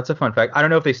 yeah, that's a fun fact. I don't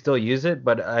know if they still use it,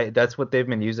 but that's what they've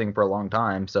been using for a long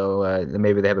time. So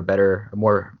maybe they have a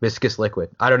more viscous liquid.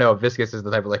 I don't know if viscous is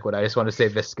the type of liquid. I just want to say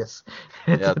viscous.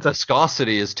 Yeah, the It's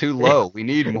viscosity is too low. We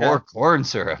need yeah. more corn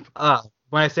syrup.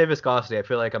 When I say viscosity, I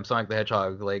feel like I'm Sonic the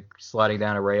Hedgehog, like sliding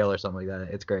down a rail or something like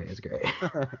that. It's great. It's great.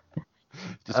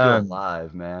 Just feel Um,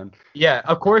 alive, man. yeah,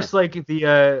 of course. Like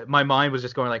my mind was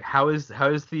just going like, how is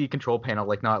the control panel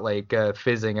like not like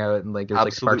fizzing out and like there's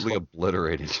like sparks. Absolutely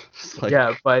obliterated. Just like,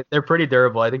 Yeah, but they're pretty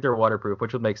durable. I think they're waterproof,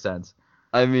 which would make sense.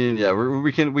 I mean, yeah,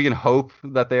 we can hope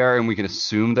that they are, and we can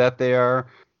assume that they are.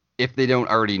 If they don't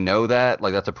already know that,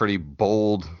 like that's a pretty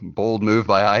bold move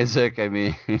by Isaac. I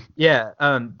mean, Yeah,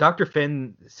 Dr.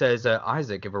 Finn says,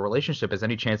 Isaac, if a relationship has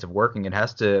any chance of working, it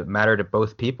has to matter to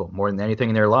both people more than anything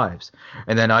in their lives.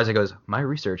 And then Isaac goes, my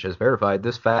research has verified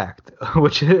this fact,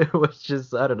 which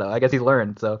is, I don't know, I guess he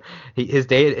learned. So his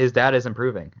dad is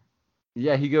improving.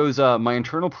 yeah, he goes, my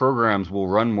internal programs will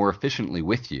run more efficiently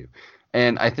with you.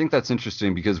 And I think that's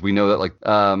interesting because we know that like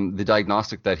the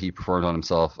diagnostic that he performed on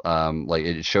himself, like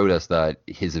it showed us that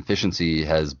his efficiency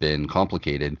has been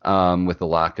complicated with the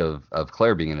lack of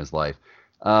Claire being in his life.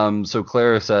 So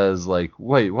Claire says like,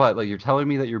 wait, what? Like you're telling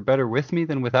me that you're better with me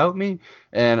than without me?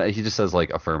 And he just says like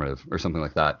affirmative or something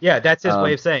like that. Yeah, that's his way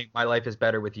Um, of saying my life is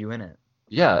better with you in it.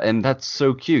 yeah, and that's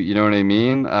so cute. You know what I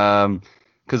mean?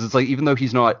 Because it's like even though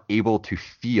he's not able to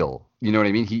feel, you know what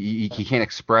I mean? He can't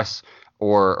express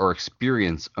or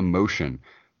experience emotion,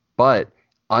 but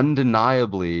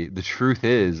undeniably the truth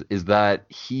is that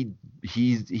he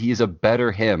is a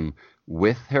better him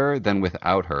with her than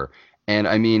without her. And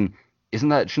I mean,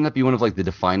 shouldn't that be one of like the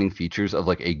defining features of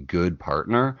like a good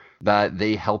partner that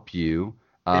they help you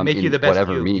They make you in the best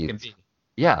whatever you can means? be.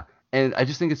 Yeah, and I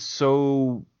just think it's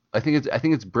so. I think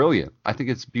it's brilliant. I think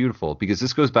it's beautiful because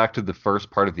this goes back to the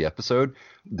first part of the episode.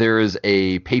 There is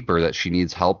a paper that she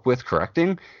needs help with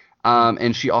correcting,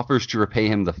 and she offers to repay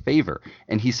him the favor,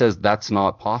 and he says that's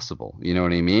not possible. You know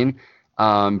what I mean?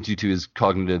 Due to his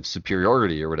cognitive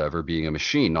superiority or whatever, being a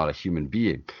machine, not a human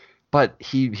being. But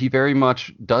he very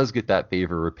much does get that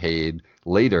favor repaid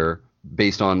later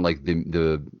based on like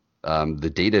the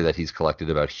data that he's collected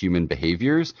about human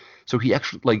behaviors. So he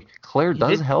actually like Claire He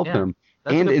does did, help yeah. him,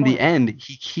 That's a and good in the point. end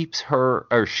he keeps her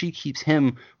or she keeps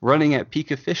him running at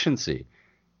peak efficiency.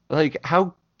 Like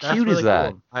how That's cute is really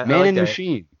that? cool. I Man like and that.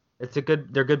 machine. They're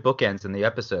good bookends in the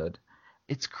episode.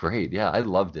 It's great. Yeah, I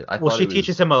loved it. I Well, thought it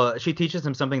was she teaches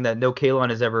him something that no Kalon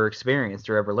has ever experienced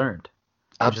or ever learned,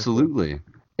 which is cool. absolutely.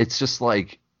 It's just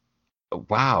like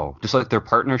wow, just like their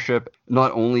partnership,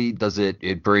 not only does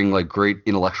it bring like great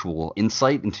intellectual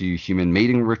insight into human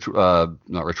mating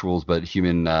not rituals, but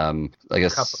human I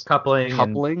guess Coupling and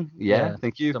coupling. Yeah, yeah,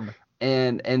 thank you. some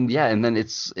And yeah, and then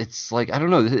it's like I don't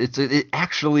know, it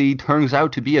actually turns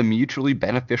out to be a mutually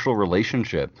beneficial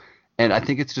relationship, and I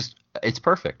think it's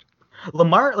perfect.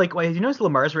 Lamar, like, you notice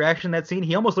Lamar's reaction in that scene?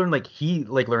 He almost learned, like, he,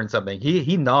 like, learned something.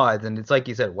 He nods, and it's like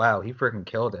he said, wow, he freaking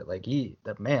killed it. Like,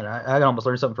 that man, I almost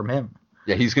learned something from him.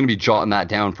 Yeah, he's going to be jotting that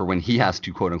down for when he has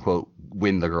to quote unquote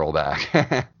win the girl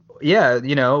back. Yeah,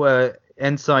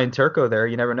 Ensign Turco there,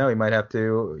 you never know. He might have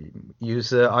to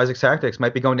use Isaac's tactics.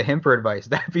 Might be going to him for advice.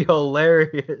 That'd be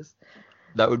hilarious.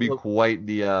 That would be Well, quite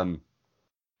the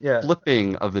yeah.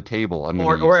 flipping of the table. I'm going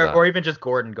to Or, use or that. or even just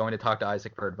Gordon going to talk to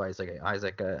Isaac for advice. Like, hey,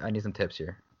 Isaac, I need some tips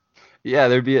here. Yeah,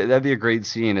 that'd be a great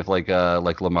scene if like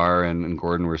Lamar and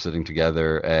Gordon were sitting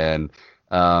together and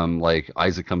like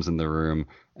Isaac comes in the room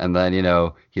and then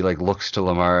he like looks to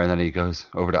Lamar and then he goes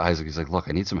over to Isaac. He's like, "Look,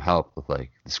 I need some help with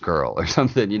like this girl or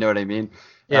something." You know what I mean?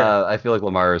 Yeah, I feel like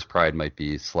Lamar's pride might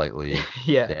be slightly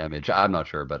yeah, damaged. I'm not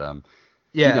sure, but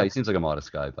yeah. he seems like a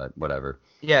modest guy, but whatever.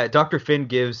 Yeah, Dr. Finn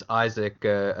gives Isaac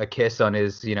a kiss on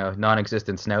his,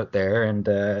 non-existent snout there, and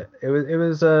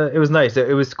it was nice.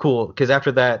 It was cool because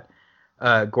after that,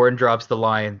 Gordon drops the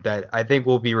line that I think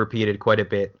will be repeated quite a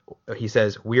bit. He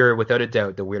says, "We are without a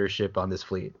doubt the weirdest ship on this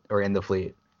fleet or in the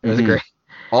fleet." It was hmm great.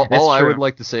 All It's I would true.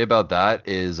 like to say about that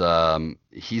is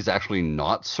he's actually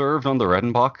not served on the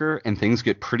Redenbacher, and things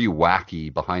get pretty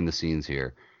wacky behind the scenes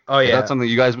here. Oh If that's yeah, something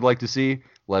you guys would like to see,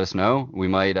 let us know. We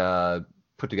might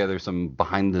put together some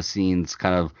behind the scenes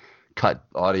kind of cut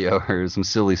audio or some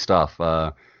silly stuff.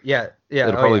 yeah, yeah.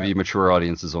 It'll Oh probably yeah. be mature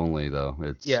audiences only, though.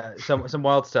 It's Yeah, some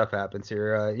wild stuff happens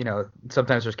here.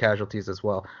 Sometimes there's casualties as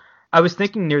well. I was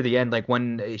thinking near the end, like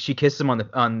when she kissed him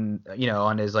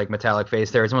on his like metallic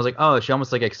face there, it's almost like, oh, she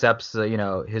almost like accepts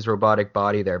his robotic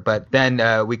body there. But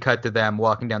then we cut to them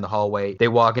walking down the hallway. They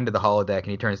walk into the holodeck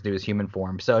and he turns into his human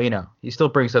form. So he still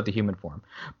brings out the human form.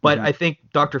 But Mhm. I think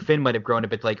Dr. Finn might have grown a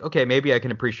bit like, okay, maybe I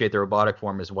can appreciate the robotic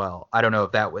form as well. I don't know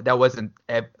if that wasn't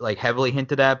like heavily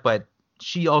hinted at, but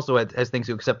she also has things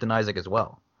to accept in Isaac as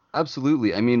well.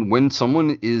 Absolutely. I mean, when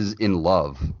someone is in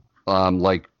love,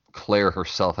 like Claire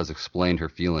herself has explained her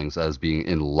feelings as being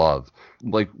in love.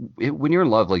 Like when you're in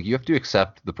love, like you have to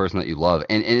accept the person that you love,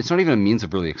 and it's not even a means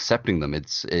of really accepting them.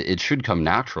 It should come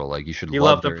natural. Like you should You love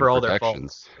love them their for all their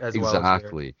imperfections. faults as well as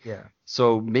their Exactly. yeah.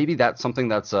 So maybe that's something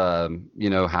that's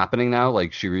happening now.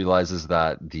 Like she realizes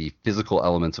that the physical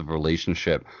elements of a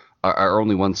relationship are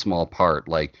only one small part.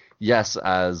 Like yes,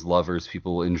 as lovers,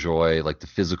 people enjoy like the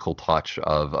physical touch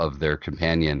of their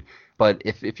companion. But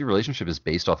if your relationship is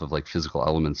based off of like physical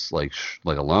elements like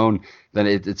alone, then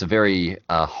it's a very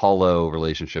hollow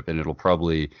relationship, and it'll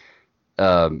probably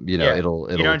Yeah. You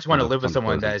don't it'll just want kind to of live with come to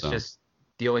someone close on that its is own. just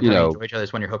the only You time you know, enjoy each other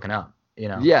is when you're hooking up.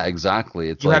 yeah, exactly.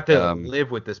 It's You have like to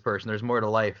live with this person. There's more to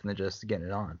life than just getting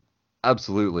it on.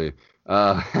 absolutely.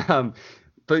 Uh,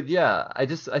 but yeah, I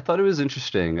thought it was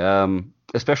interesting,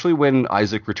 especially when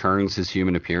Isaac returns his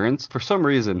human appearance. For some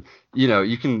reason,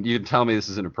 you can tell me this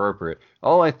is inappropriate.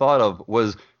 All I thought of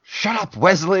was "Shut up,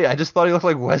 Wesley." I just thought he looked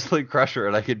like Wesley Crusher,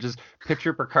 and I could just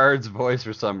picture Picard's voice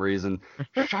for some reason.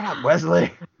 "Shut up,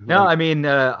 Wesley." No, Like, I mean,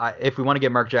 if we want to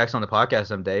get Mark Jackson on the podcast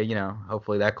someday,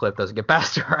 hopefully that clip doesn't get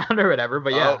passed around or whatever.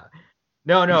 But oh. yeah,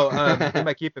 no, no, we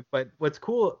might keep it. But what's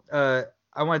cool,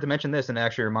 I wanted to mention this and it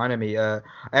actually reminded me. I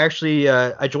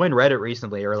joined Reddit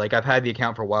recently, or like I've had the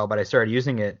account for a while, but I started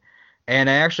using it, and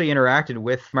I actually interacted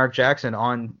with Mark Jackson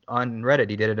on Reddit.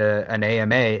 He did an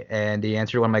AMA, and he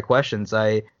answered one of my questions.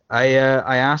 I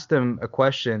asked him a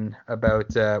question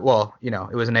about well,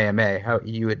 it was an AMA.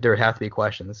 There would have to be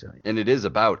questions. And it is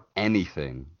about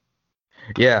anything.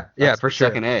 Yeah, yeah, That's for the sure.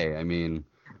 second A. I mean,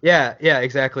 Yeah, yeah,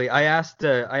 exactly. I asked,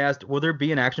 will there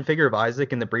be an action figure of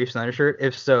Isaac in the briefs and undershirt?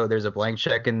 If so, there's a blank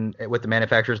check with the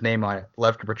manufacturer's name on it,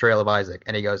 left a portrayal of Isaac.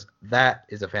 And he goes, that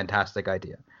is a fantastic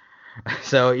idea.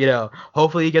 So,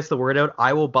 hopefully he gets the word out.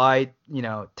 I will buy,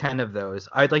 10 of those.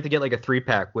 I'd like to get like a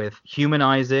 3-pack with human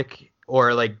Isaac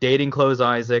or like dating clothes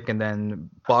Isaac and then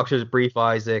boxer's brief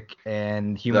Isaac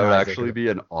and that human would Isaac. actually be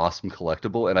an awesome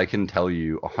collectible, and I can tell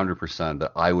you 100%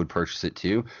 that I would purchase it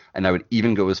too. And I would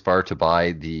even go as far to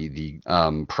buy the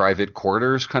private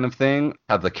quarters kind of thing.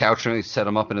 Have the couch and set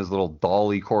him up in his little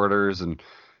dolly quarters, and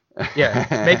Yeah,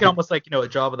 make it almost like, a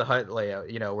Job of the Hutt layout,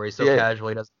 where he's so yeah, casual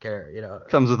he doesn't care.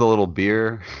 comes with a little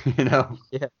beer.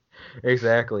 Yeah,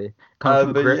 exactly. Kung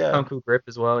Fu But grip, yeah, Kung Fu grip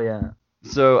as well. Yeah.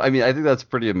 So, I mean, I think that's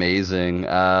pretty amazing.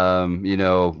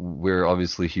 We're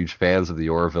obviously huge fans of the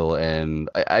Orville, and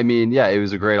I mean, yeah, it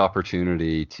was a great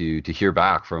opportunity to hear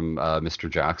back from Mr.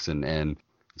 Jackson, and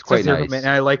it's Sense quite of improvement, nice.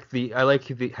 and I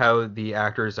like how the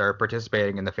actors are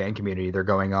participating in the fan community. They're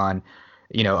going on,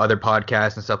 other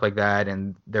podcasts and stuff like that,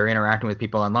 and they're interacting with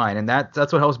people online, and that's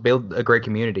what helps build a great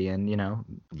community. And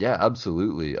Yeah,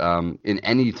 absolutely. In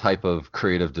any type of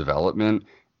creative development,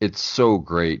 it's so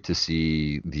great to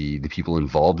see the people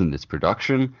involved in this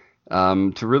production,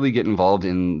 to really get involved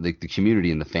in the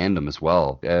community and the fandom as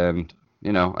well. And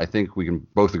I think we can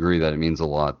both agree that it means a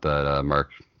lot that Mark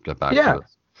got back to yeah,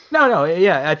 us. no,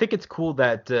 yeah, I think it's cool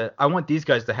that I want these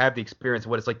guys to have the experience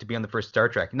of what it's like to be on the first Star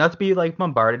Trek, not to be like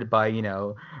bombarded by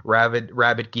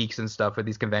rabid geeks and stuff at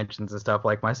these conventions and stuff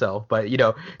like myself. But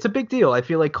it's a big deal. I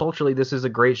feel like culturally this is a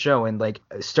great show, and like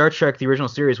Star Trek, the original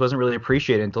series, wasn't really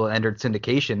appreciated until it entered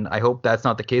syndication. I hope that's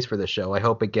not the case for this show. I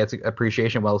hope it gets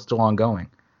appreciation while it's still ongoing.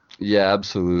 Yeah,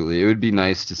 absolutely. It would be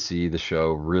nice to see the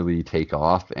show really take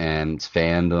off and its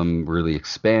fandom really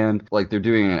expand. Like they're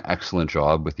doing an excellent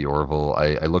job with the Orville.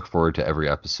 I look forward to every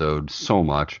episode so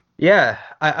much. Yeah,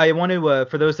 I want to,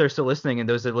 for those that are still listening and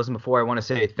those that listened before, I want to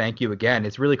say thank you again.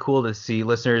 It's really cool to see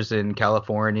listeners in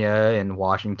California and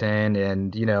Washington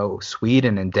and,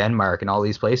 Sweden and Denmark and all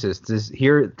these places.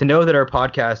 To know that our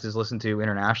podcast is listened to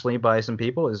internationally by some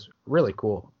people is really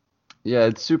cool. Yeah,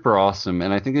 it's super awesome,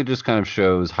 and I think it just kind of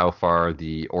shows how far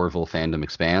the Orville fandom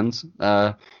expands.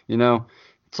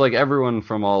 It's like everyone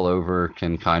from all over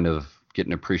can kind of get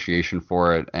an appreciation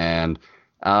for it, and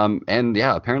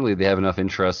yeah, apparently they have enough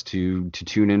interest to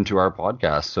tune into our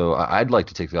podcast. So I'd like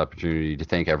to take the opportunity to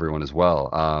thank everyone as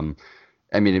well.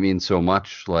 I mean, it means so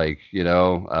much. Like, we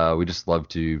just love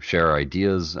to share our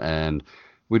ideas, and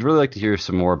we'd really like to hear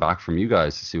some more back from you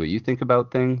guys to see what you think about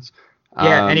things.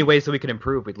 Yeah, any Um, ways that we can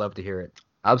improve, we'd love to hear it.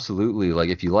 Absolutely. Like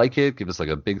if you like it, give us like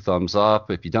a big thumbs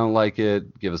up. If you don't like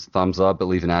it, give us a thumbs up, but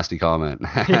leave a nasty comment.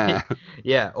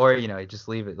 Yeah, or just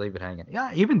leave it hanging.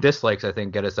 Yeah, even dislikes I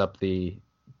think get us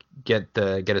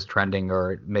trending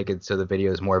or make it so the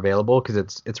video is more available because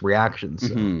it's reactions.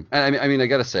 So. And I mean, I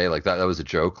gotta say, like that was a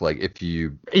joke. Like if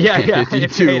you Yeah, yeah. if you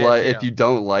If you do hate it, like if you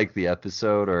don't like the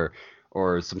episode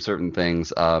or some certain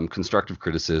things, constructive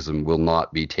criticism will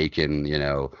not be taken,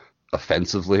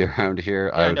 offensively around here.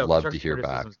 I Yeah, would no, love to constructive hear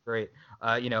back. criticism is great.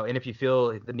 And if you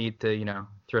feel the need to,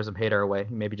 throw some hate our way,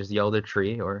 maybe just yell at a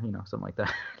tree or, something like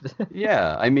that.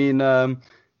 Yeah, I mean,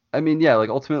 yeah, like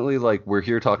ultimately, like we're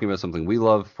here talking about something we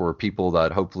love for people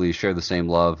that hopefully share the same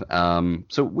love.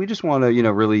 So we just want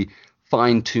to, really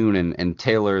fine tune and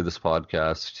tailor this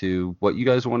podcast to what you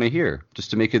guys want to hear,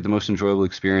 just to make it the most enjoyable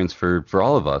experience for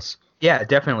all of us. Yeah,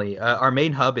 definitely. Our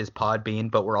main hub is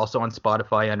Podbean, but we're also on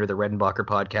Spotify under the Redenbacher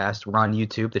podcast. We're on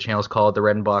YouTube. The channel's called the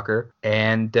Redenbacher,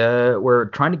 and we're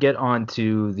trying to get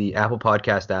onto the Apple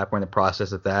Podcast app. We're in the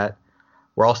process of that.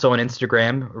 We're also on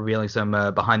Instagram, revealing some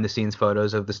behind-the-scenes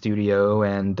photos of the studio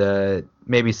and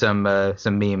maybe some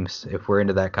memes if we're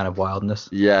into that kind of wildness.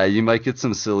 Yeah, you might get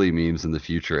some silly memes in the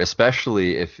future,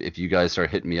 especially if you guys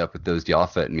start hitting me up with those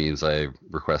Diafet memes I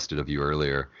requested of you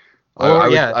earlier. I, Or I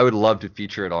would yeah, I would love to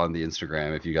feature it on the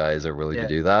Instagram if you guys are willing to yeah,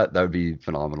 do that. That would be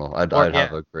phenomenal. I'd or I'd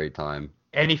have yeah, a great time.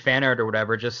 any fan art or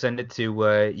whatever, just send it to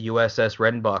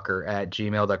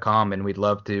ussredenbacher@gmail.com, and we'd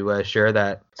love to share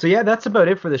that. So yeah, that's about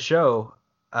it for the show.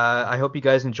 I hope you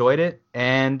guys enjoyed it,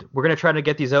 and we're gonna try to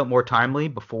get these out more timely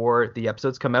before the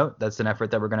episodes come out. That's an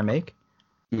effort that we're gonna make.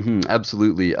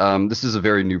 Absolutely. This is a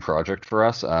very new project for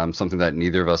us, something that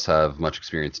neither of us have much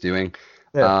experience doing.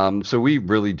 Yeah. So we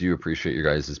really do appreciate your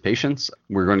guys' patience.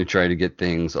 We're going to try to get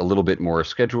things a little bit more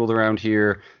scheduled around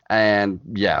here. And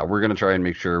yeah, we're going to try and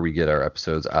make sure we get our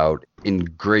episodes out in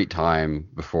great time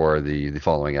before the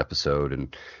following episode,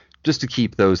 and just to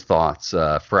keep those thoughts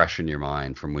fresh in your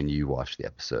mind from when you watch the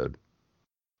episode.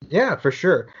 Yeah, for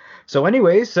sure. So,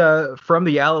 anyways, from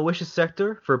the Aloysius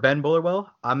sector for Ben Bullerwell,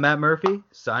 I'm Matt Murphy,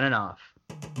 signing off.